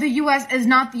capital of the US is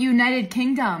not the United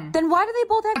Kingdom. Then why do they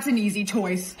both have... That's an easy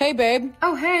choice. Hey, babe.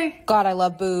 Oh, hey. God, I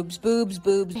love boobs. Boobs,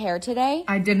 boobs. Hair today?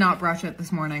 I did not brush it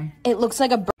this morning. It looks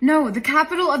like a... No, the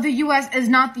capital of the US is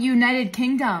not the United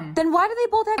Kingdom. Then why do they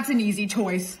both have... That's an easy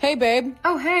choice. Hey, babe.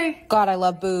 Oh, hey. God, I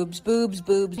love boobs. Boobs,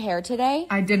 boobs. Hair today?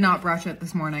 I did not brush it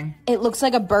this morning. It looks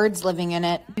like a bird's living in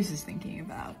it. This is thinking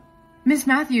about. Miss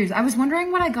Matthews, I was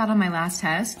wondering what I got on my last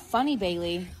test. Funny,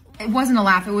 Bailey. It wasn't a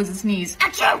laugh, it was a sneeze.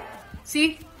 Achoo!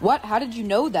 See? What? How did you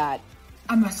know that?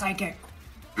 I'm a psychic.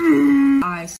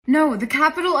 Eyes. No, the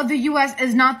capital of the US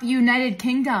is not the United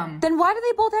Kingdom. Then why do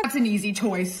they both have... That's an easy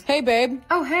choice. Hey, babe.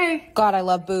 Oh, hey. God, I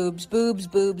love boobs. Boobs,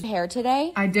 boobs. Hair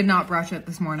today? I did not brush it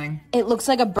this morning. It looks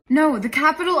like a... No, the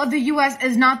capital of the US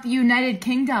is not the United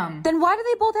Kingdom. Then why do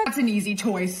they both have... That's an easy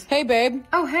choice. Hey, babe.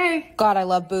 Oh, hey. God, I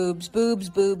love boobs. Boobs,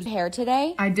 boobs. Hair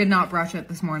today? I did not brush it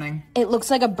this morning. It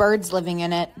looks like a bird's living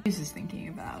in it. This is thinking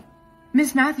about.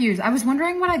 Miss Matthews, I was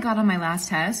wondering what I got on my last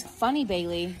test. Funny,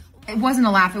 Bailey. It wasn't a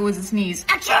laugh, it was a sneeze.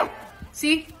 Achoo!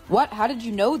 See? What? How did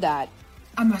you know that?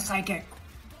 I'm a psychic.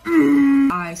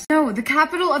 Eyes. No, the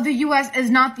capital of the US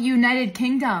is not the United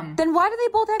Kingdom. Then why do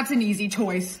they both have... That's an easy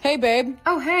choice. Hey, babe.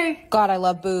 Oh, hey. God, I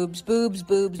love boobs. Boobs,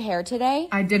 boobs. Hair today?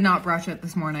 I did not brush it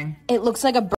this morning. It looks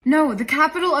like a... No, the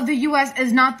capital of the US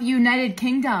is not the United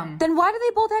Kingdom. Then why do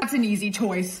they both have... That's an easy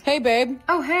choice. Hey, babe.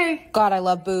 Oh, hey. God, I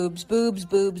love boobs. Boobs,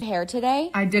 boobs. Hair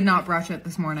today? I did not brush it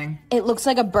this morning. It looks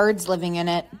like a bird's living in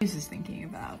it. This is thinking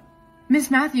about. Miss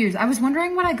Matthews, I was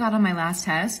wondering what I got on my last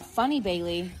test. Funny,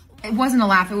 Bailey. It wasn't a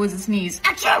laugh, it was a sneeze.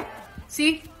 Achoo!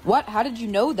 See? What? How did you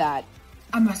know that?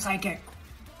 I'm a psychic.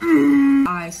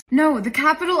 Eyes. No, the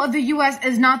capital of the US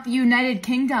is not the United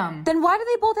Kingdom. Then why do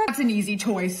they both have... That's an easy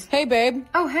choice. Hey, babe.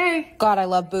 Oh, hey. God, I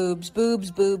love boobs.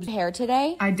 Boobs, boobs. Hair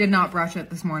today? I did not brush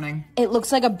it this morning. It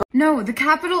looks like a... No, the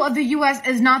capital of the US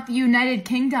is not the United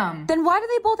Kingdom. Then why do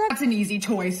they both have... That's an easy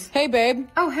choice. Hey, babe.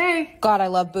 Oh, hey. God, I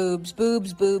love boobs.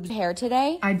 Boobs, boobs. Hair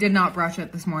today? I did not brush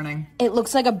it this morning. It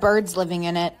looks like a bird's living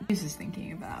in it. This is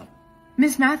thinking about.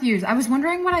 Miss Matthews, I was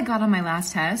wondering what I got on my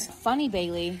last test. Funny,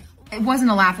 Bailey. It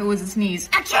wasn't a laugh, it was a sneeze.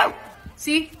 Achoo!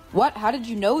 See? What? How did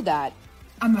you know that?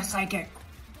 I'm a psychic.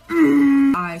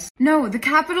 Eyes. No, the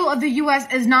capital of the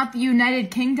US is not the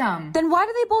United Kingdom. Then why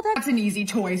do they both have... That's an easy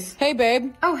choice. Hey,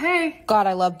 babe. Oh, hey. God,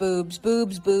 I love boobs.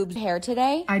 Boobs, boobs. Hair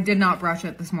today? I did not brush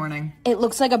it this morning. It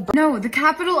looks like a... No, the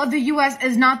capital of the US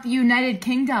is not the United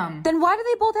Kingdom. Then why do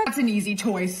they both have... That's an easy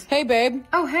choice. Hey, babe.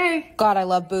 Oh, hey. God, I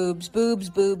love boobs. Boobs,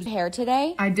 boobs. Hair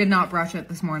today? I did not brush it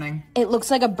this morning. It looks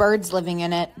like a bird's living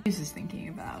in it. This is thinking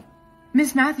about.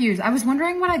 Miss Matthews, I was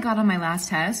wondering what I got on my last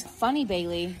test. Funny,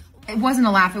 Bailey. It wasn't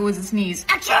a laugh, it was a sneeze.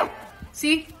 Achoo!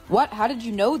 See? What? How did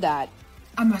you know that?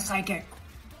 I'm a psychic.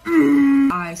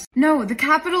 Eyes. No, the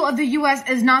capital of the US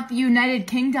is not the United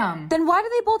Kingdom. Then why do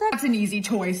they both have... That's an easy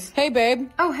choice. Hey,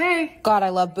 babe. Oh, hey. God, I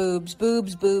love boobs.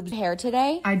 Boobs, boobs. Hair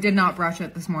today? I did not brush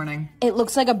it this morning. It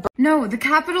looks like a... No, the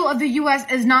capital of the US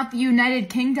is not the United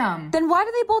Kingdom. Then why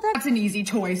do they both have... That's an easy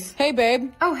choice. Hey,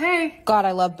 babe. Oh, hey. God,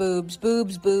 I love boobs.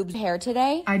 Boobs, boobs. Hair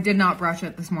today? I did not brush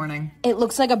it this morning. It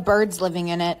looks like a bird's living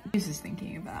in it. This is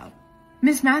thinking about.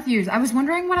 Miss Matthews, I was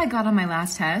wondering what I got on my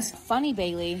last test. Funny,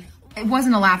 Bailey. It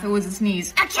wasn't a laugh, it was a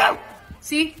sneeze. Achoo!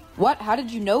 See? What? How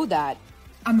did you know that?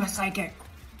 I'm a psychic.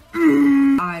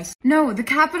 No, the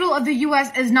capital of the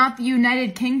US is not the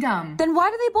United Kingdom. Then why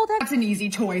do they both have— That's an easy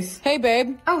choice. Hey,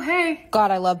 babe. Oh, hey.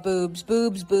 God, I love boobs.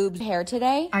 Boobs, boobs. Hair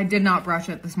today? I did not brush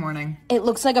it this morning. It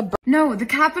looks like a— No, the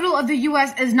capital of the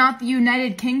US is not the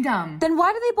United Kingdom. Then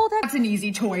why do they both have— That's an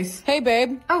easy choice. Hey,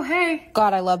 babe. Oh, hey.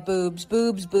 God, I love boobs.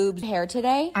 Boobs, boobs. Hair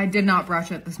today? I did not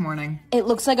brush it this morning. It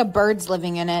looks like a bird's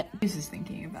living in it. This is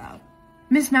thinking about.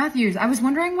 Miss Matthews, I was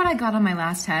wondering what I got on my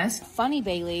last test. Funny,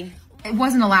 Bailey. It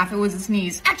wasn't a laugh, it was a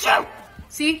sneeze. Achoo!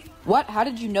 See? What? How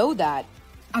did you know that?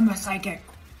 I'm a psychic.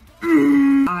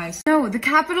 No, the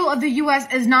capital of the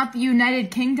US is not the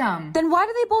United Kingdom. Then why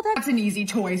do they both have— That's an easy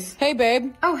choice. Hey,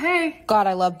 babe. Oh, hey. God,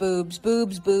 I love boobs.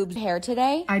 Boobs, boobs. Hair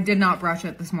today? I did not brush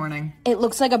it this morning. It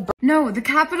looks like a— No, the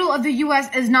capital of the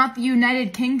US is not the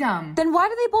United Kingdom. Then why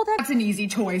do they both have— That's an easy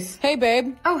choice. Hey,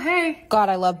 babe. Oh, hey. God,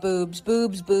 I love boobs.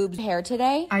 Boobs, boobs. Hair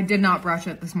today? I did not brush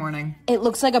it this morning. It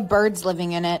looks like a bird's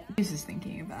living in it. This is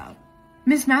thinking about.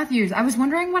 Miss Matthews, I was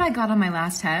wondering what I got on my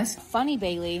last test. Funny,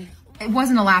 Bailey. It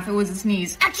wasn't a laugh, it was a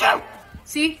sneeze. Achoo!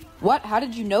 See? What? How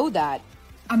did you know that?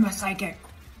 I'm a psychic.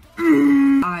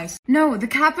 No, the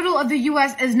capital of the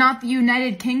US is not the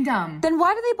United Kingdom. Then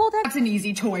why do they both have— That's an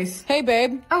easy choice. Hey,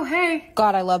 babe. Oh, hey.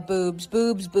 God, I love boobs.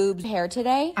 Boobs, boobs. Hair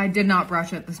today? I did not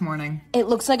brush it this morning. It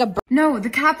looks like a— No, the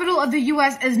capital of the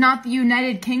US is not the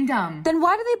United Kingdom. Then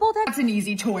why do they both have— That's an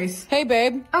easy choice. Hey,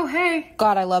 babe. Oh, hey.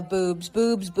 God, I love boobs.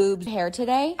 Boobs, boobs. Hair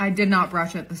today? I did not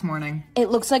brush it this morning. It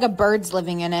looks like a bird's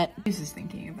living in it. This is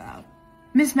thinking about.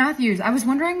 Miss Matthews, I was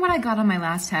wondering what I got on my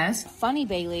last test. Funny,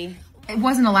 Bailey. It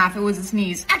wasn't a laugh, it was a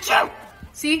sneeze. Achoo!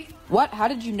 See? What? How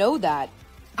did you know that?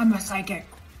 I'm a psychic.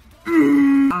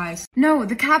 No,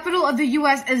 the capital of the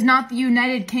US is not the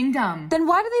United Kingdom. Then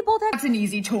why do they both have— That's an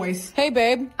easy choice. Hey,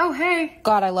 babe. Oh, hey.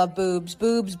 God, I love boobs.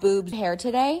 Boobs, boobs. Hair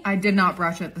today? I did not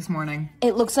brush it this morning.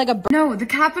 It looks like a— No, the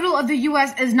capital of the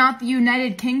US is not the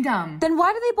United Kingdom. Then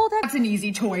why do they both have— That's an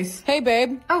easy choice. Hey,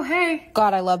 babe. Oh, hey.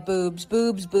 God, I love boobs.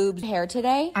 Boobs, boobs. Hair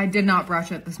today? I did not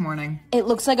brush it this morning. It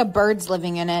looks like a bird's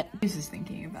living in it. This is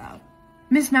thinking about.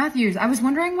 Miss Matthews, I was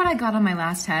wondering what I got on my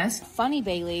last test. Funny,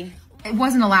 Bailey. It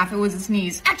wasn't a laugh, it was a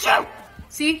sneeze. Achoo!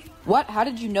 See? What? How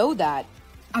did you know that?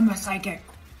 I'm a psychic.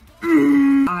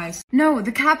 No,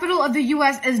 the capital of the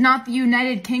US is not the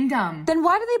United Kingdom. Then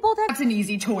why do they both have— That's an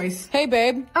easy choice. Hey,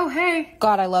 babe. Oh, hey.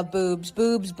 God, I love boobs.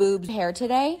 Boobs, boobs. Hair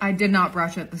today? I did not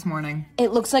brush it this morning.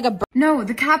 It looks like a— No,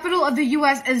 the capital of the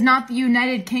US is not the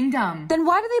United Kingdom. Then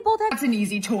why do they both have— That's an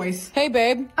easy choice. Hey,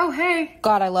 babe. Oh, hey.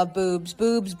 God, I love boobs.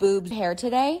 Boobs, boobs. Hair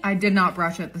today? I did not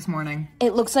brush it this morning.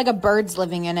 It looks like a bird's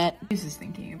living in it. This is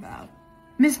thinking about.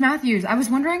 Miss Matthews, I was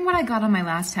wondering what I got on my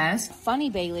last test. Funny,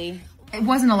 Bailey. It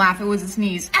wasn't a laugh, it was a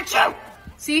sneeze. Achoo!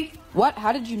 See? What?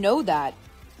 How did you know that?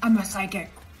 I'm a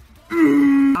psychic.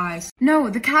 No,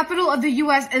 the capital of the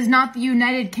US is not the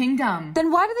United Kingdom.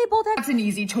 Then why do they both have— That's an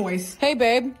easy choice. Hey,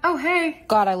 babe. Oh, hey.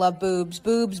 God, I love boobs.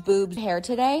 Boobs, boobs. Hair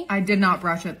today? I did not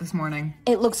brush it this morning.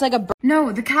 It looks like a—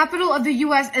 No, the capital of the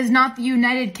US is not the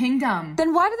United Kingdom.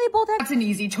 Then why do they both have— That's an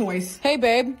easy choice. Hey,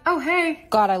 babe. Oh, hey.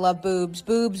 God, I love boobs.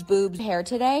 Boobs, boobs. Hair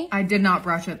today? I did not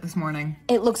brush it this morning.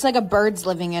 It looks like a bird's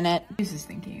living in it. This is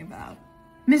thinking about.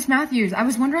 Miss Matthews, I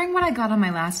was wondering what I got on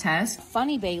my last test.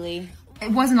 Funny, Bailey.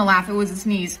 It wasn't a laugh, it was a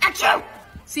sneeze. Achoo!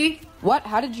 See? What?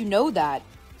 How did you know that?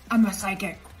 I'm a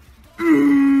psychic.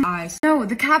 No,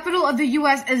 the capital of the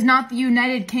US is not the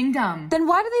United Kingdom. Then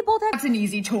why do they both have— That's an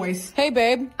easy choice. Hey,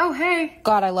 babe. Oh, hey.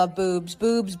 God, I love boobs.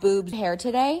 Boobs, boobs. Hair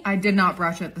today? I did not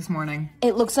brush it this morning.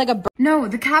 It looks like a— No,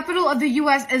 the capital of the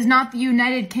US is not the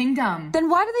United Kingdom. Then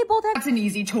why do they both have— That's an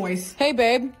easy choice. Hey,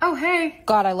 babe. Oh, hey.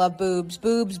 God, I love boobs.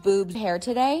 Boobs, boobs. Hair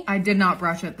today? I did not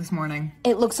brush it this morning.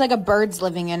 It looks like a bird's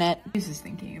living in it. This is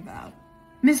thinking about.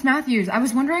 Miss Matthews, I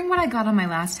was wondering what I got on my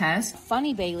last test.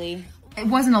 Funny, Bailey. It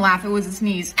wasn't a laugh, it was a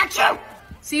sneeze. Achoo!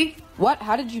 See? What?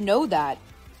 How did you know that? I'm a psychic. No, the capital of the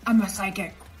US is not the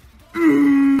United Kingdom.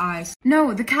 Then why do they both have— That's an easy choice. Hey, babe. Oh, hey. God, I love boobs. Boobs, boobs. Hair today? I did not brush it this morning. This is thinking about. Miss Matthews, I was wondering what I got on my last test. What? How did you know that? I'm a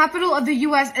psychic. No, the capital of the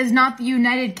US is not the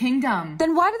United Kingdom.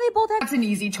 Then why do they both have— That's an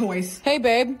easy choice. Hey,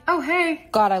 babe. Oh, hey.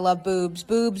 God, I love boobs.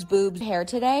 Boobs, boobs. Hair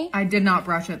today? I did not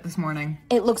brush it this morning.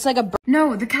 It looks like a—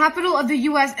 No, the capital of the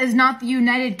US is not the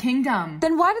United Kingdom.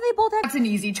 Then why do they both have— That's an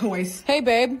easy choice. Hey,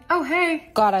 babe. Oh, hey.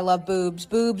 God, I love boobs.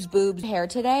 Boobs, boobs. Hair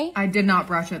today? I did not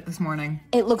brush it this morning.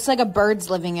 It looks like a bird's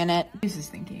living in it. This is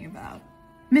thinking about.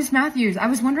 Miss Matthews, I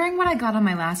was wondering what I got on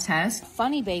my last test.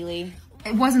 Funny, Bailey.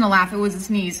 It wasn't a laugh, it was a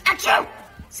sneeze. Achoo!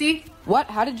 See? What?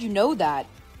 How did you know that?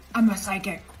 I'm a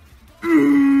psychic.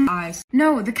 Eyes.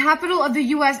 No, the capital of the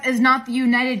US is not the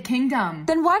United Kingdom.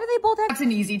 Then why do they both have— That's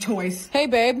an easy choice. Hey,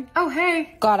 babe. Oh,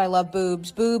 hey. God, I love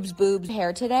boobs. Boobs, boobs.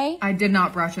 Hair today? I did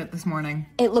not brush it this morning.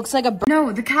 It looks like a—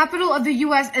 No, the capital of the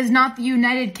US is not the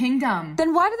United Kingdom.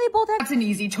 Then why do they both have— That's an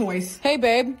easy choice. Hey,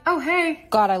 babe. Oh, hey.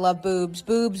 God, I love boobs.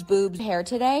 Boobs, boobs. Hair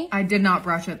today? I did not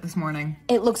brush it this morning.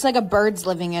 It looks like a bird's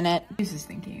living in it. What is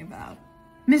thinking about?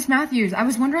 Miss Matthews, I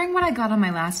was wondering what I got on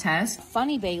my last test.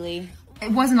 Funny, Bailey.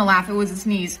 It wasn't a laugh, it was a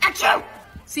sneeze. Achoo!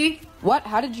 See? What?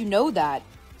 How did you know that?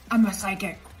 I'm a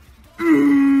psychic.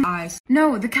 Eyes.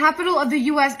 No, the capital of the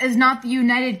US is not the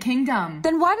United Kingdom.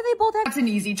 Then why do they both have— That's an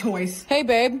easy choice. Hey,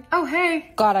 babe. Oh,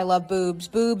 hey. God, I love boobs.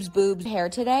 Boobs, boobs. Hair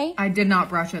today? I did not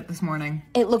brush it this morning.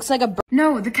 It looks like a—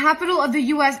 No, the capital of the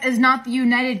US is not the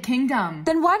United Kingdom.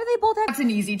 Then why do they both have— That's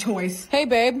an easy choice. Hey,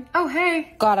 babe. Oh,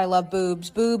 hey. God, I love boobs.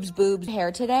 Boobs, boobs.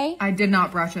 Hair today? I did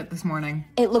not brush it this morning.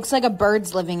 It looks like a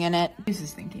bird's living in it. What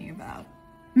is thinking about?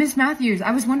 Miss Matthews,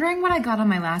 I was wondering what I got on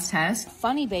my last test.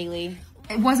 Funny, Bailey.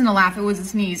 It wasn't a laugh, it was a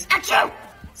sneeze. Achoo!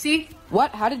 See?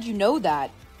 What? How did you know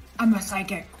that? I'm a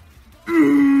psychic.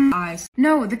 Eyes.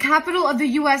 No, the capital of the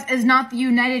US is not the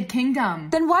United Kingdom.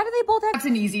 Then why do they both have— That's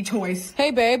an easy choice.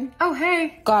 Hey, babe. Oh,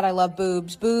 hey. God, I love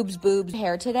boobs. Boobs, boobs.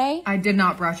 Hair today? I did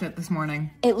not brush it this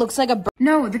morning. It looks like a—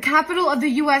 No, the capital of the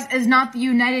US is not the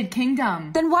United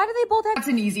Kingdom. Then why do they both have— That's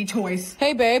an easy choice.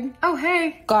 Hey, babe. Oh,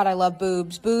 hey. God, I love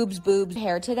boobs. Boobs, boobs.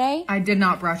 Hair today? I did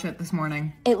not brush it this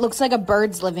morning. It looks like a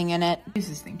bird's living in it. What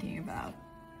is thinking about?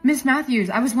 Miss Matthews,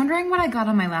 I was wondering what I got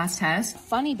on my last test.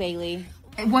 Funny, Bailey.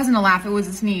 It wasn't a laugh, it was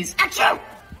a sneeze. Achoo!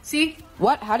 See?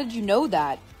 What? How did you know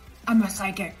that? I'm a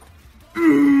psychic.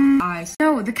 Eyes.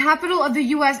 No, the capital of the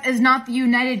US is not the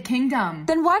United Kingdom.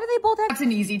 Then why do they both have— That's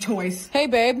an easy choice. Hey,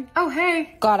 babe. Oh,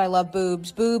 hey. God, I love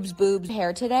boobs. Boobs, boobs.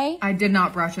 Hair today? I did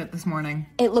not brush it this morning.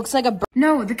 It looks like a—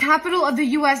 No, the capital of the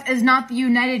US is not the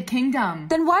United Kingdom.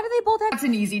 Then why do they both have— That's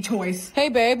an easy choice. Hey,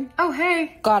 babe. Oh,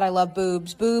 hey. God, I love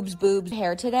boobs. Boobs, boobs.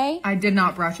 Hair today? I did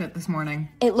not brush it this morning.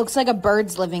 It looks like a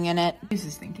bird's living in it. What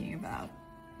is thinking about?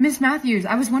 Miss Matthews,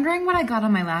 I was wondering what I got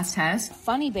on my last test.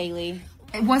 Funny, Bailey.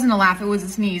 It wasn't a laugh, it was a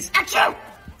sneeze. Achoo!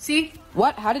 See?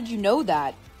 What? How did you know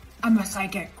that? I'm a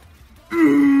psychic.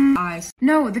 Eyes.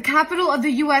 No, the capital of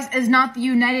the US is not the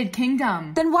United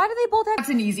Kingdom. Then why do they both have— That's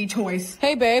an easy choice.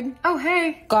 Hey, babe. Oh,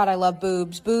 hey. God, I love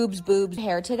boobs. Boobs, boobs.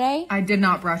 Hair today? I did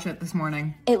not brush it this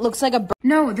morning. It looks like a—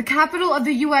 No, the capital of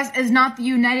the US is not the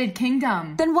United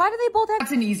Kingdom. Then why do they both have—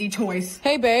 That's an easy choice.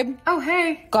 Hey, babe. Oh,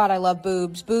 hey. God, I love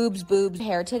boobs. Boobs, boobs.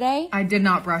 Hair today? I did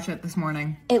not brush it this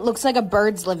morning. It looks like a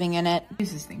bird's living in it. What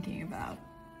is thinking about?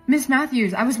 Miss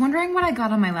Matthews, I was wondering what I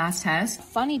got on my last test.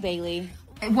 Funny, Bailey.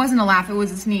 It wasn't a laugh, it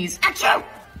was a sneeze. Achoo!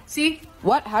 See?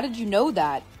 What? How did you know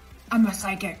that? I'm a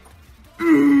psychic.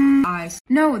 Eyes.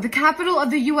 No, the capital of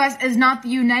the US is not the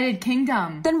United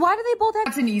Kingdom. Then why do they both have—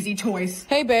 That's an easy choice.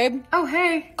 Hey, babe. Oh,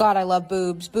 hey. God, I love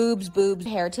boobs. Boobs, boobs.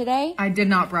 Hair today? I did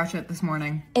not brush it this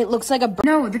morning. It looks like a—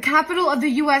 No, the capital of the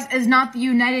US is not the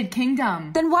United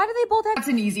Kingdom. Then why do they both have— That's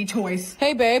an easy choice.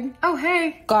 Hey, babe. Oh,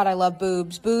 hey. God, I love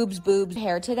boobs. Boobs, boobs.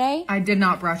 Hair today? I did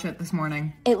not brush it this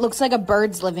morning. It looks like a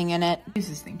bird's living in it. What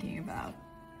is thinking about?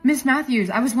 Miss Matthews,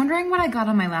 I was wondering what I got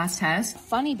on my last test.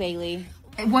 Funny, Bailey.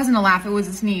 It wasn't a laugh, it was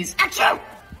a sneeze. Achoo!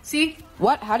 See?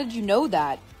 What? How did you know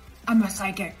that? I'm a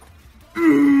psychic.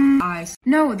 Eyes.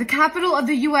 No, the capital of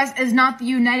the US is not the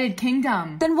United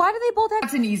Kingdom. Then why do they both have—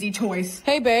 That's an easy choice.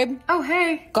 Hey, babe. Oh,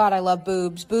 hey. God, I love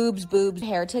boobs. Boobs, boobs.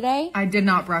 Hair today? I did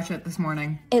not brush it this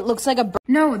morning. It looks like a—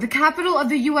 No, the capital of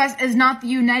the US is not the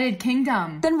United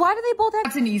Kingdom. Then why do they both have—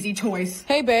 That's an easy choice.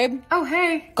 Hey, babe. Oh,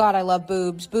 hey. God, I love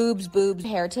boobs. Boobs, boobs.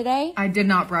 Hair today? I did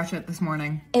not brush it this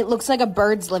morning. It looks like a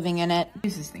bird's living in it. What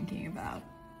is thinking about?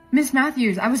 Miss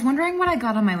Matthews, I was wondering what I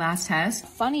got on my last test.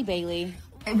 Funny, Bailey.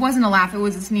 It wasn't a laugh, it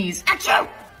was a sneeze. Achoo!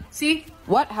 See?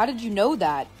 What? How did you know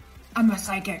that? I'm a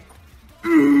psychic.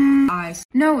 Eyes.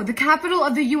 No, the capital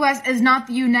of the US is not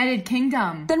the United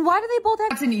Kingdom. Then why do they both have—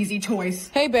 That's an easy choice.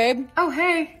 Hey, babe. Oh,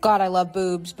 hey. God, I love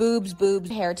boobs. Boobs,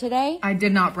 boobs. Hair today? I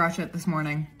did not brush it this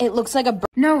morning. It looks like a—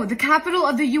 No, the capital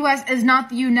of the US is not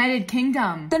the United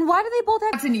Kingdom. Then why do they both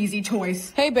have— That's an easy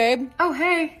choice. Hey, babe. Oh,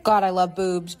 hey. God, I love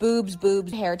boobs. Boobs,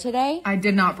 boobs. Hair today? I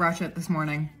did not brush it this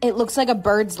morning. It looks like a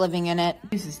bird's living in it.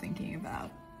 What is thinking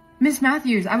about? Miss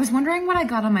Matthews, I was wondering what I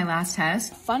got on my last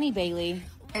test. Funny, Bailey.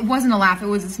 It wasn't a laugh, it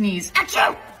was a sneeze.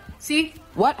 Achoo! See?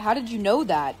 What? How did you know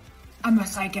that? I'm a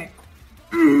psychic.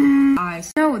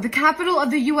 Eyes. No, the capital of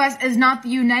the US is not the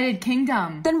United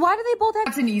Kingdom. Then why do they both have—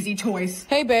 That's an easy choice.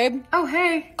 Hey, babe. Oh,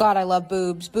 hey. God, I love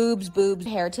boobs. Boobs, boobs.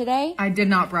 hair today? I did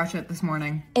not brush it this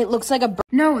morning. It looks like a—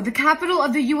 No, the capital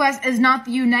of the US is not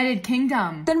the United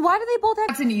Kingdom. Then why do they both have—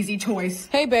 That's an easy choice.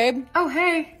 Hey, babe. Oh,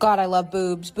 hey. God, I love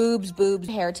boobs. Boobs, boobs.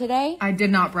 hair today? I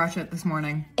did not brush it this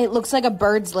morning. It looks like a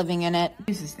bird's living in it. What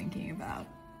is thinking about?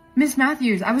 Miss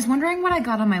Matthews, I was wondering what I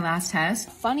got on my last test.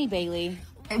 Funny, Bailey.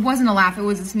 It wasn't a laugh, it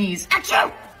was a sneeze. Achoo!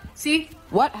 See?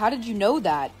 What? How did you know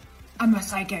that? I'm a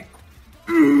psychic.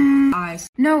 Eyes.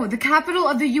 No, the capital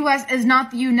of the US is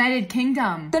not the United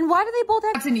Kingdom. Then why do they both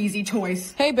have— That's an easy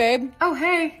choice. Hey, babe. Oh,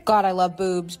 hey. God, I love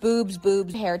boobs. Boobs,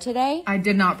 boobs. hair today? I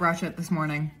did not brush it this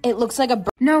morning. It looks like a—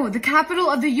 No, the capital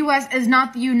of the US is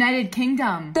not the United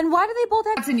Kingdom. Then why do they both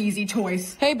have— That's an easy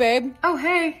choice. Hey, babe. Oh,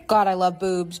 hey. God, I love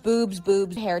boobs. Boobs,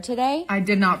 boobs. hair today? I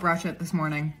did not brush it this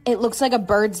morning. It looks like a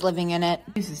bird's living in it.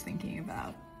 What is thinking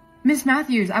about? Miss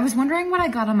Matthews, I was wondering what I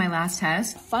got on my last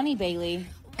test. Funny, Bailey.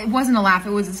 It wasn't a laugh, it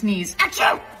was a sneeze.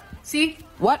 Achoo! See?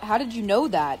 What? How did you know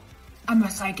that? I'm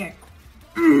a psychic.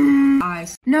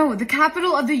 Eyes. No, the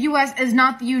capital of the US is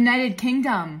not the United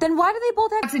Kingdom. Then why do they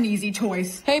both have— That's an easy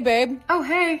choice. Hey, babe. Oh,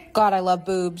 hey. God, I love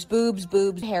boobs. Boobs,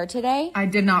 boobs. hair today? I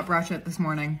did not brush it this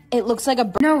morning. It looks like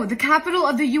a— No, the capital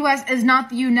of the US is not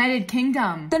the United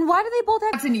Kingdom. Then why do they both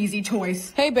have— That's an easy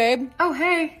choice. Hey, babe. Oh,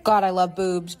 hey. God, I love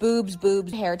boobs. Boobs,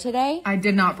 boobs. hair today? I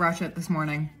did not brush it this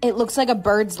morning. It looks like a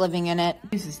bird's living in it.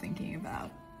 What is thinking about?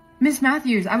 Miss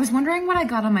Matthews, I was wondering what I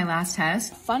got on my last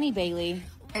test. Funny, Bailey.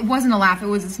 It wasn't a laugh, it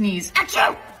was a sneeze.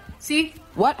 Achoo! See?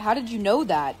 What? How did you know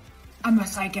that? I'm a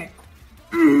psychic.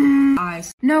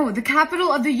 Eyes. No, the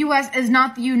capital of the US is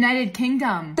not the United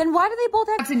Kingdom. Then why do they both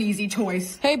have— That's an easy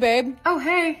choice. Hey, babe. Oh,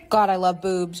 hey. God, I love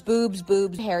boobs. Boobs,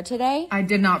 boobs. hair today? I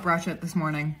did not brush it this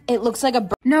morning. It looks like a—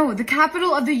 No, the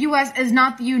capital of the US is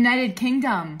not the United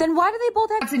Kingdom. Then why do they both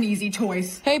have— That's an easy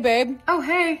choice. Hey, babe. Oh,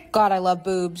 hey. God, I love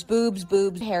boobs. Boobs,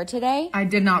 boobs. hair today? I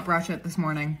did not brush it this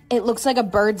morning. It looks like a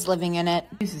bird's living in it.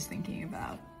 What is thinking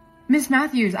about? Miss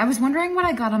Matthews, I was wondering what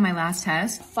I got on my last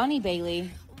test. Funny, Bailey.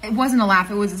 It wasn't a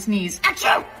laugh, it was a sneeze.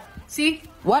 Achoo! See?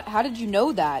 What? How did you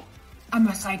know that? I'm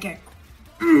a psychic.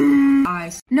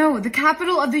 Eyes. No, the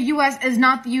capital of the US is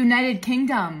not the United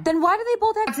Kingdom. Then why do they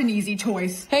both have— That's an easy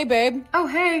choice. Hey, babe. Oh,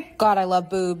 hey. God, I love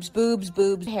boobs. Boobs,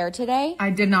 boobs. hair today?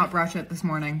 I did not brush it this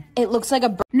morning. It looks like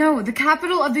a— No, the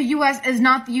capital of the US is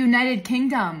not the United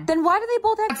Kingdom. Then why do they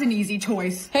both have— That's an easy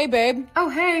choice. Hey, babe. Oh,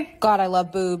 hey. God, I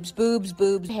love boobs. Boobs,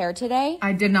 boobs. hair today?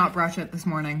 I did not brush it this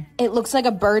morning. It looks like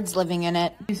a bird's living in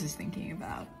it. What is thinking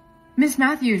about? Miss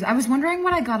Matthews, I was wondering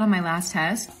what I got on my last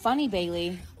test. Funny,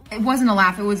 Bailey. It wasn't a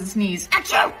laugh, it was a sneeze.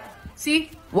 Achoo! See?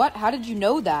 What? How did you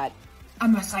know that?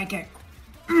 I'm a psychic.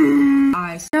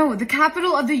 Eyes. No, the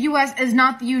capital of the US is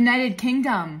not the United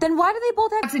Kingdom. Then why do they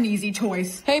both have— That's an easy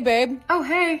choice. Hey, babe. Oh,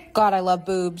 hey. God, I love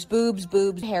boobs. Boobs,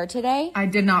 boobs. hair today? I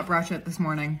did not brush it this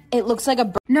morning. It looks like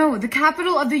a— No, the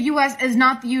capital of the US is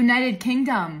not the United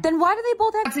Kingdom. Then why do they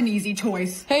both have— That's an easy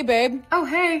choice. Hey, babe. Oh,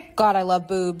 hey. God, I love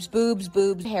boobs. Boobs,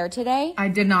 boobs. hair today? I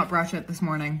did not brush it this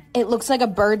morning. It looks like a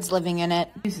bird's living in it.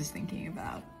 What is thinking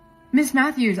about? Miss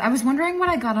Matthews, I was wondering what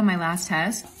I got on my last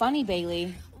test. Funny,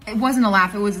 Bailey. It wasn't a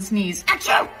laugh, it was a sneeze.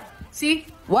 Achoo! See?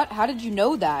 What? How did you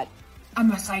know that?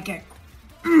 I'm a psychic.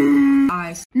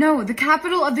 Eyes. No, the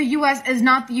capital of the US is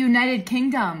not the United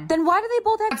Kingdom. Then why do they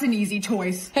both have— That's an easy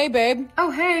choice. Hey, babe.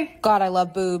 Oh, hey. God, I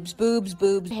love boobs. Boobs,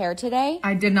 boobs. hair today?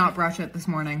 I did not brush it this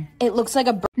morning. It looks like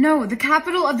a— No, the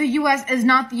capital of the US is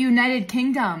not the United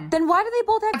Kingdom. Then why do they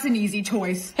both have— That's an easy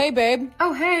choice. Hey, babe.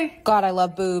 Oh, hey. God, I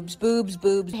love boobs. Boobs,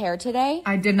 boobs. hair today?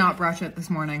 I did not brush it this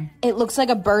morning. It looks like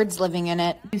a bird's living in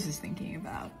it. What is thinking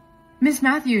about? Miss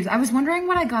Matthews, I was wondering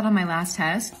what I got on my last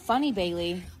test. Funny,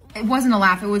 Bailey. It wasn't a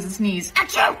laugh, it was a sneeze.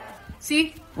 Achoo!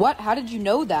 See? What? How did you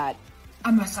know that?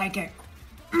 I'm a psychic.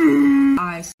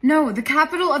 Eyes. No, the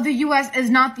capital of the US is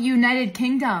not the United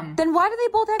Kingdom. Then why do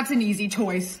they both have— That's an easy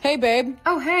choice. Hey, babe.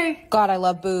 Oh, hey. God, I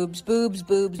love boobs. Boobs,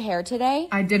 boobs. hair today?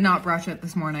 I did not brush it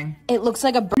this morning. It looks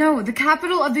like a— No, the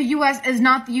capital of the US is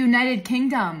not the United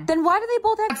Kingdom. Then why do they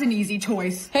both have— That's an easy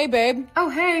choice. Hey, babe. Oh,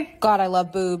 hey. God, I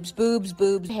love boobs. Boobs,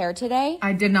 boobs. hair today?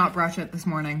 I did not brush it this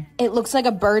morning. It looks like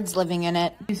a bird's living in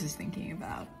it. What is thinking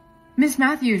about? Miss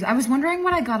Matthews, I was wondering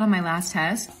what I got on my last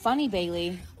test. Funny,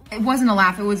 Bailey. It wasn't a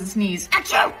laugh, it was a sneeze.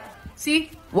 Achoo! See?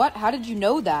 What? How did you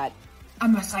know that?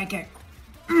 I'm a psychic.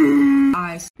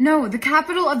 Eyes. No, the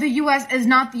capital of the US is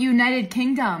not the United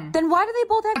Kingdom. Then why do they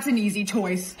both have— That's an easy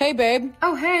choice. Hey, babe.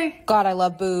 Oh, hey. God, I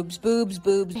love boobs. Boobs,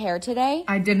 boobs. hair today?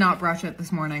 I did not brush it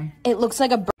this morning. It looks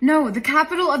like a— No, the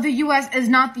capital of the US is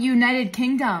not the United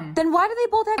Kingdom. Then why do they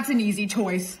both have... That's an easy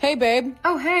choice. Hey, babe.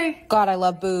 Oh, hey. God, I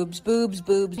love boobs. Boobs,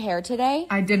 boobs. Hair today?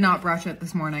 I did not brush it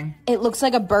this morning. It looks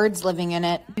like a bird's living in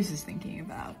it. This is thinking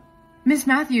about. Miss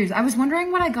Matthews, I was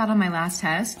wondering what I got on my last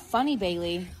test. Funny,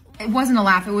 Bailey. It wasn't a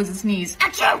laugh, it was a sneeze.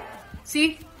 Achoo!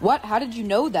 See? What? How did you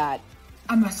know that?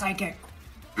 I'm a psychic.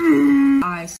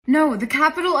 Eyes. No, the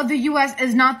capital of the US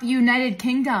is not the United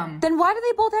Kingdom. Then why do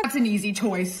they both have... That's an easy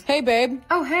choice. Hey, babe.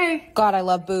 Oh, hey. God, I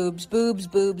love boobs. Boobs,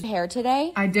 boobs. Hair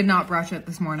today? I did not brush it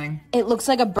this morning. It looks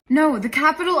like a... No, the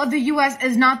capital of the US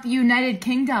is not the United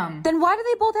Kingdom. Then why do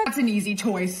they both have... That's an easy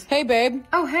choice. Hey, babe.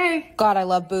 Oh, hey. God, I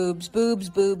love boobs. Boobs,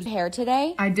 boobs. Hair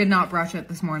today? I did not brush it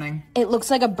this morning. It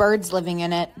looks like a bird's living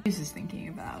in it. This is thinking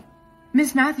about.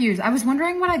 Miss Matthews, I was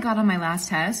wondering what I got on my last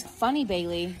test. Funny,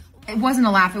 Bailey. It wasn't a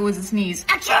laugh, it was a sneeze.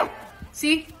 Achoo!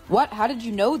 See? What? How did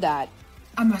you know that?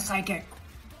 I'm a psychic.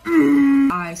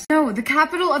 Eyes. No, the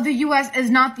capital of the US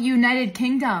is not the United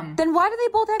Kingdom. Then why do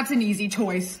they both have... That's an easy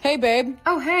choice. Hey, babe.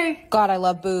 Oh, hey. God, I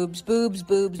love boobs. Boobs,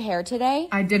 boobs. Hair today?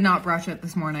 I did not brush it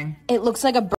this morning. It looks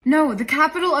like a... No, the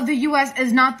capital of the US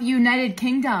is not the United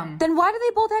Kingdom. Then why do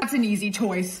they both have... That's an easy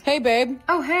choice. Hey, babe.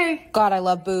 Oh, hey. God, I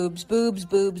love boobs. Boobs,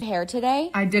 boobs. Hair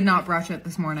today? I did not brush it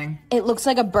this morning. It looks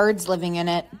like a bird's living in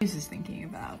it. This is thinking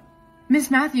about. Miss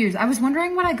Matthews, I was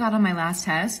wondering what I got on my last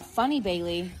test. Funny,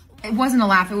 Bailey. It wasn't a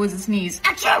laugh, it was a sneeze.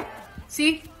 Achoo!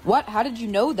 See? What? How did you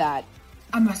know that?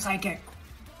 I'm a psychic.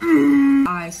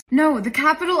 Eyes. No, the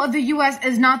capital of the US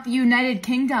is not the United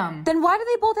Kingdom. Then why do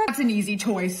they both have... That's an easy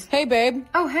choice. Hey, babe.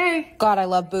 Oh, hey. God, I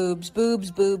love boobs.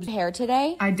 Boobs, boobs. Hair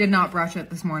today? I did not brush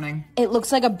it this morning. It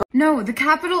looks like a... No, the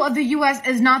capital of the US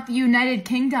is not the United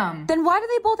Kingdom. Then why do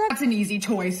they both have... That's an easy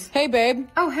choice. Hey, babe.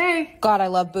 Oh, hey. God, I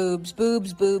love boobs.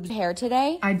 Boobs, boobs. Hair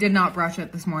today? I did not brush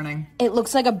it this morning. It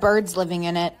looks like a bird's living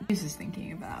in it. This is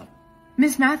thinking about.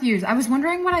 Miss Matthews, I was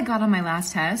wondering what I got on my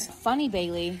last test. Funny,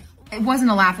 Bailey. It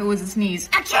wasn't a laugh, it was a sneeze.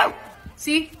 Achoo!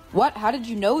 See? What? How did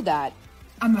you know that?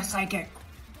 I'm a psychic.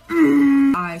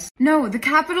 Eyes. No, the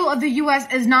capital of the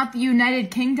US is not the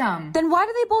United Kingdom. Then why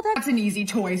do they both have... That's an easy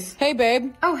choice. Hey,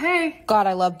 babe. Oh, hey. God,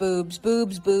 I love boobs.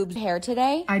 Boobs, boobs. Hair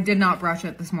today? I did not brush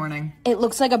it this morning. It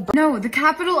looks like a... No, the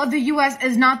capital of the US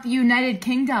is not the United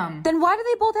Kingdom. Then why do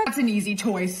they both have... That's an easy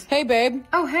choice. Hey, babe.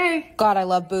 Oh, hey. God, I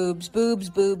love boobs. Boobs,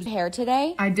 boobs. Hair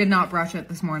today? I did not brush it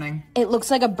this morning. It looks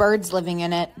like a bird's living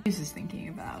in it. This is thinking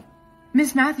about.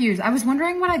 Miss Matthews, I was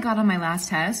wondering what I got on my last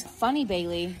test. Funny,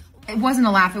 Bailey. It wasn't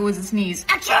a laugh, it was a sneeze.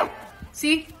 Achoo!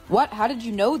 See? What? How did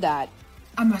you know that?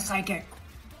 I'm a psychic.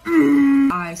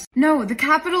 Eyes. No, the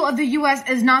capital of the US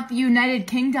is not the United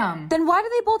Kingdom. Then why do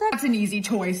they both have... That's an easy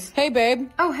choice. Hey,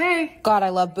 babe. Oh, hey. God, I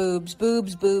love boobs.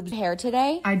 Boobs, boobs. Hair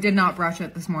today? I did not brush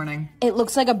it this morning. It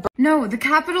looks like a... No, the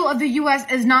capital of the US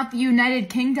is not the United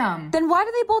Kingdom. Then why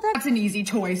do they both have... That's an easy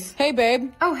choice. Hey,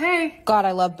 babe. Oh, hey. God,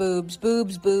 I love boobs.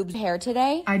 Boobs, boobs. Hair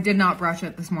today? I did not brush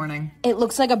it this morning. It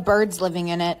looks like a bird's living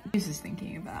in it. This is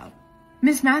thinking about.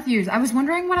 Miss Matthews, I was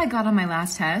wondering what I got on my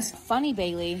last test. Funny,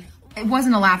 Bailey. It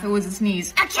wasn't a laugh, it was a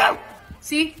sneeze. Achoo!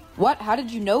 See? What? How did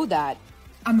you know that?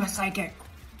 I'm a psychic.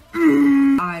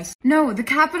 Eyes. No, the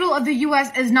capital of the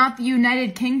US is not the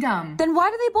United Kingdom. Then why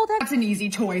do they both have... That's an easy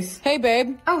choice. Hey,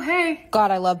 babe. Oh, hey.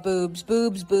 God, I love boobs.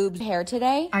 Boobs, boobs. Hair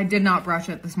today? I did not brush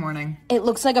it this morning. It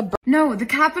looks like a... No, the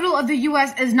capital of the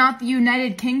US is not the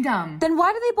United Kingdom. Then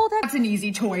why do they both have... That's an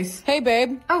easy choice. Hey,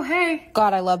 babe. Oh, hey.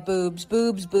 God, I love boobs.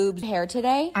 Boobs, boobs. Hair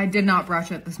today? I did not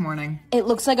brush it this morning. It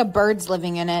looks like a bird's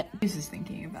living in it. This is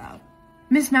thinking about.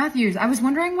 Miss Matthews, I was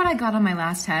wondering what I got on my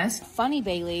last test. Funny,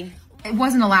 Bailey. It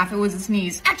wasn't a laugh, it was a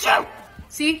sneeze. Achoo!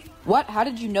 See? What? How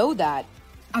did you know that?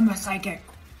 I'm a psychic.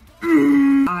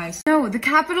 Eyes. No, the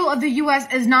capital of the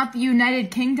US is not the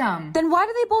United Kingdom. Then why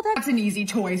do they both have... That's an easy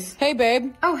choice. Hey,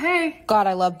 babe. Oh, hey. God,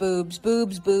 I love boobs.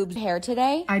 Boobs, boobs. Hair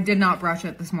today? I did not brush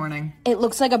it this morning. It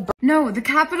looks like a... No, the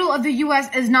capital of the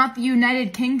US is not the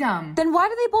United Kingdom. Then why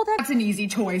do they both have... That's an easy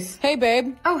choice. Hey,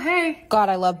 babe. Oh, hey. God,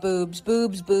 I love boobs.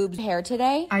 Boobs, boobs. Hair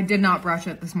today? I did not brush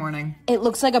it this morning. It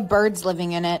looks like a bird's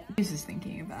living in it. This is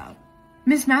thinking about.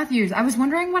 Miss Matthews, I was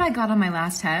wondering what I got on my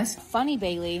last test. Funny,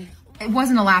 Bailey. It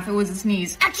wasn't a laugh, it was a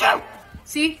sneeze. Achoo!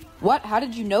 See? What? How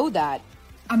did you know that?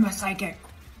 I'm a psychic.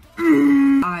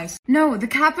 Eyes. No, the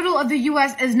capital of the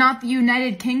US is not the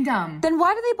United Kingdom. Then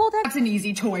why do they both have... That's an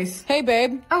easy choice. Hey,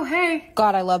 babe. Oh, hey.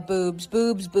 God, I love boobs.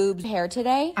 Boobs, boobs. Hair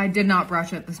today? I did not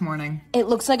brush it this morning. It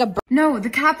looks like a... No, the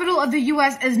capital of the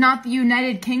US is not the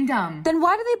United Kingdom. Then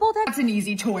why do they both have... That's an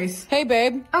easy choice. Hey,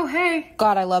 babe. Oh, hey.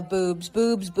 God, I love boobs.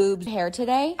 Boobs, boobs. Hair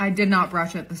today? I did not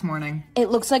brush it this morning. It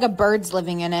looks like a bird's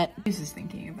living in it. This is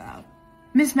thinking about.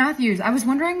 Miss Matthews, I was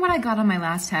wondering what I got on my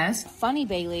last test. Funny,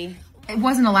 Bailey. It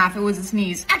wasn't a laugh, it was a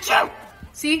sneeze. Achoo!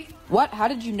 See? What? How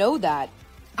did you know that?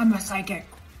 I'm a psychic.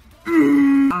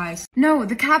 Eyes. No,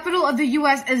 the capital of the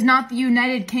US is not the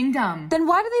United Kingdom. Then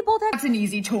why do they both have— That's an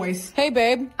easy choice. Hey,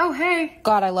 babe. Oh, hey.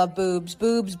 God, I love boobs.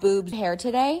 Boobs, boobs. Hair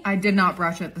today? I did not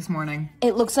brush it this morning.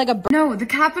 It looks like a— No, the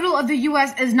capital of the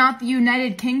US is not the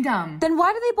United Kingdom. Then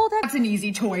why do they both have— That's an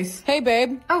easy choice. Hey,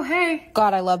 babe. Oh, hey.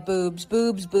 God, I love boobs.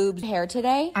 Boobs, boobs. Hair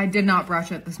today? I did not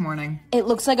brush it this morning. It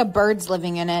looks like a bird's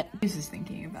living in it. This is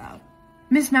thinking about.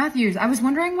 Miss Matthews, I was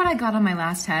wondering what I got on my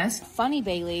last test. Funny,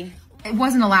 Bailey. It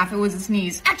wasn't a laugh, it was a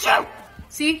sneeze. Achoo!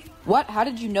 See? What? How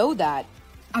did you know that?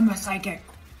 I'm a psychic.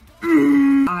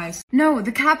 Eyes. No,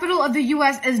 the capital of the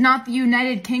US is not the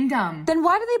United Kingdom. Then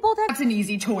why do they both have— That's an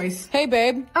easy choice. Hey,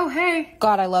 babe. Oh, hey.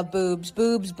 God, I love boobs.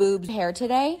 Boobs, boobs. Hair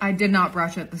today? I did not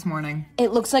brush it this morning.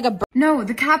 It looks like a— No,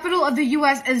 the capital of the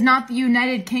US is not the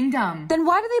United Kingdom. Then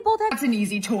why do they both have— That's an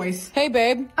easy choice. Hey,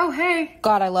 babe. Oh, hey.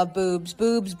 God, I love boobs.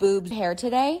 Boobs, boobs. Hair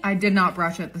today? I did not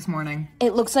brush it this morning.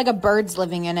 It looks like a bird's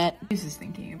living in it. This is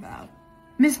thinking about.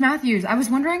 Miss Matthews, I was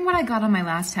wondering what I got on my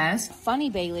last test. Funny,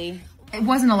 Bailey. It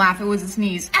wasn't a laugh, it was a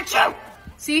sneeze. Achoo!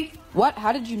 See? What?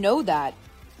 How did you know that?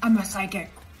 I'm a psychic.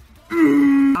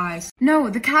 Eyes. No,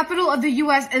 the capital of the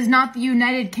US is not the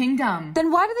United Kingdom.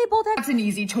 Then why do they both have— That's an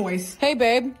easy choice. Hey,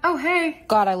 babe. Oh, hey.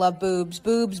 God, I love boobs.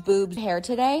 Boobs, boobs. Hair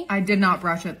today? I did not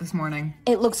brush it this morning.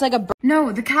 It looks like a—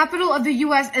 No, the capital of the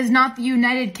US is not the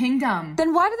United Kingdom.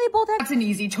 Then why do they both have— That's an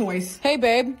easy choice. Hey,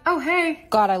 babe. Oh, hey.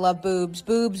 God, I love boobs.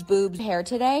 Boobs, boobs. Hair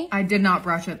today? I did not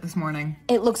brush it this morning.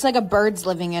 It looks like a bird's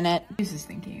living in it. This is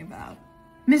thinking about.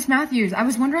 Miss Matthews, I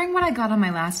was wondering what I got on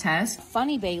my last test.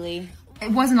 Funny, Bailey. It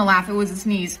wasn't a laugh, it was a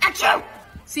sneeze. Achoo!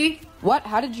 See? What?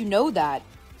 How did you know that?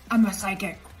 I'm a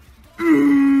psychic.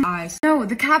 Eyes. No,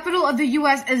 the capital of the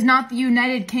US is not the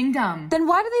United Kingdom. Then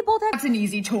why do they both have— That's an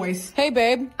easy choice. Hey,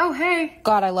 babe. Oh, hey.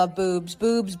 God, I love boobs.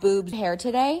 Boobs, boobs. Hair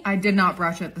today? I did not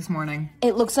brush it this morning.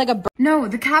 It looks like a— No,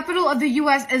 the capital of the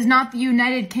US is not the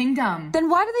United Kingdom. Then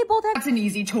why do they both have— That's an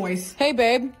easy choice. Hey,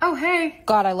 babe. Oh, hey.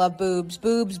 God, I love boobs.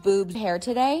 Boobs, boobs. Hair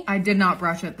today? I did not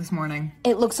brush it this morning.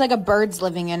 It looks like a bird's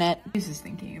living in it. This is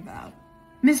thinking about.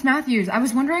 Miss Matthews, I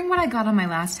was wondering what I got on my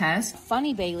last test.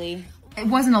 Funny, Bailey. It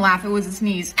wasn't a laugh, it was a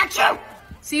sneeze. Achoo!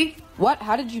 See? What?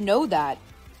 How did you know that?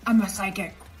 I'm a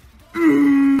psychic.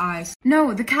 Eyes.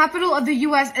 No, the capital of the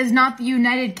US is not the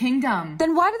United Kingdom.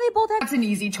 Then why do they both have— That's an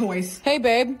easy choice. Hey,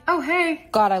 babe. Oh, hey.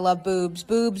 God, I love boobs.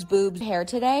 Boobs, boobs. Hair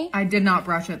today? I did not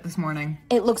brush it this morning.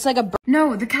 It looks like a—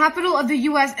 No, the capital of the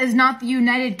US is not the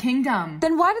United Kingdom.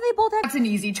 Then why do they both have— That's an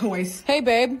easy choice. Hey,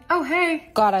 babe. Oh, hey.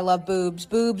 God, I love boobs.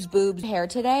 Boobs, boobs. Hair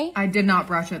today? I did not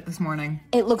brush it this morning.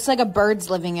 It looks like a bird's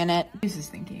living in it. This is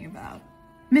thinking about.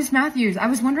 Miss Matthews, I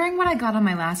was wondering what I got on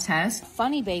my last test.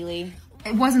 Funny, Bailey.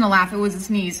 It wasn't a laugh, it was a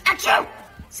sneeze. Achoo!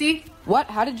 See? What?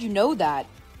 How did you know that?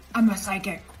 I'm a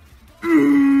psychic.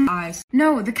 Eyes.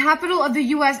 No, the capital of the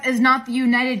US is not the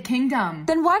United Kingdom.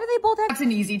 Then why do they both have— That's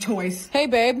an easy choice. Hey,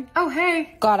 babe. Oh,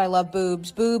 hey. God, I love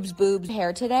boobs. Boobs, boobs.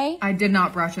 Hair today? I did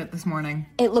not brush it this morning.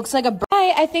 It looks like a—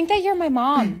 Hi, I think that you're my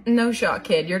mom. No shot,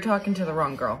 kid. You're talking to the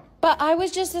wrong girl. But I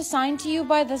was just assigned to you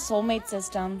by the soulmate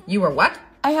system. You were what?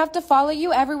 I have to follow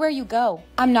you everywhere you go.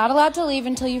 I'm not allowed to leave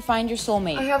until you find your I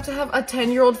soulmate. have to have a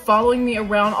 10-year-old following me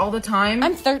around all the time?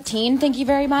 I'm 13, thank you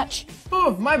very much.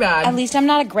 Oh, my bad. At least I'm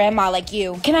not a grandma like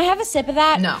you. Can I have a sip of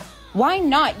that? No. Why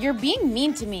not? You're being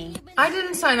mean to me. I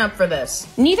didn't sign up for this.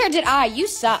 Neither did I. You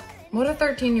suck. What do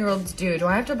 13-year-olds do? Do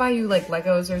I have to buy you, like,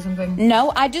 Legos or something?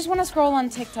 No, I just want to scroll on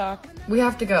TikTok. We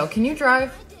have to go. Can you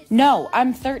drive? No,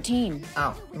 I'm 13.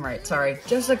 Oh, right, sorry.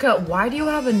 Jessica, why do you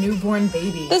have a newborn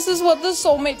baby? This is what the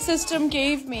soulmate system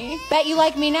gave me. Bet you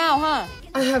like me now, huh?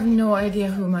 I have no idea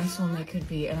who my soulmate could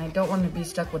be, and I don't want to be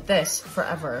stuck with this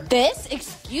forever. This?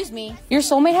 Excuse me. Your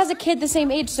soulmate has a kid the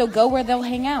same age, so go where they'll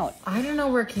hang out. I don't know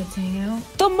where kids hang out.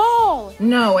 The mall!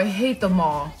 No, I hate the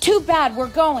mall. Too bad, we're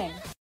going.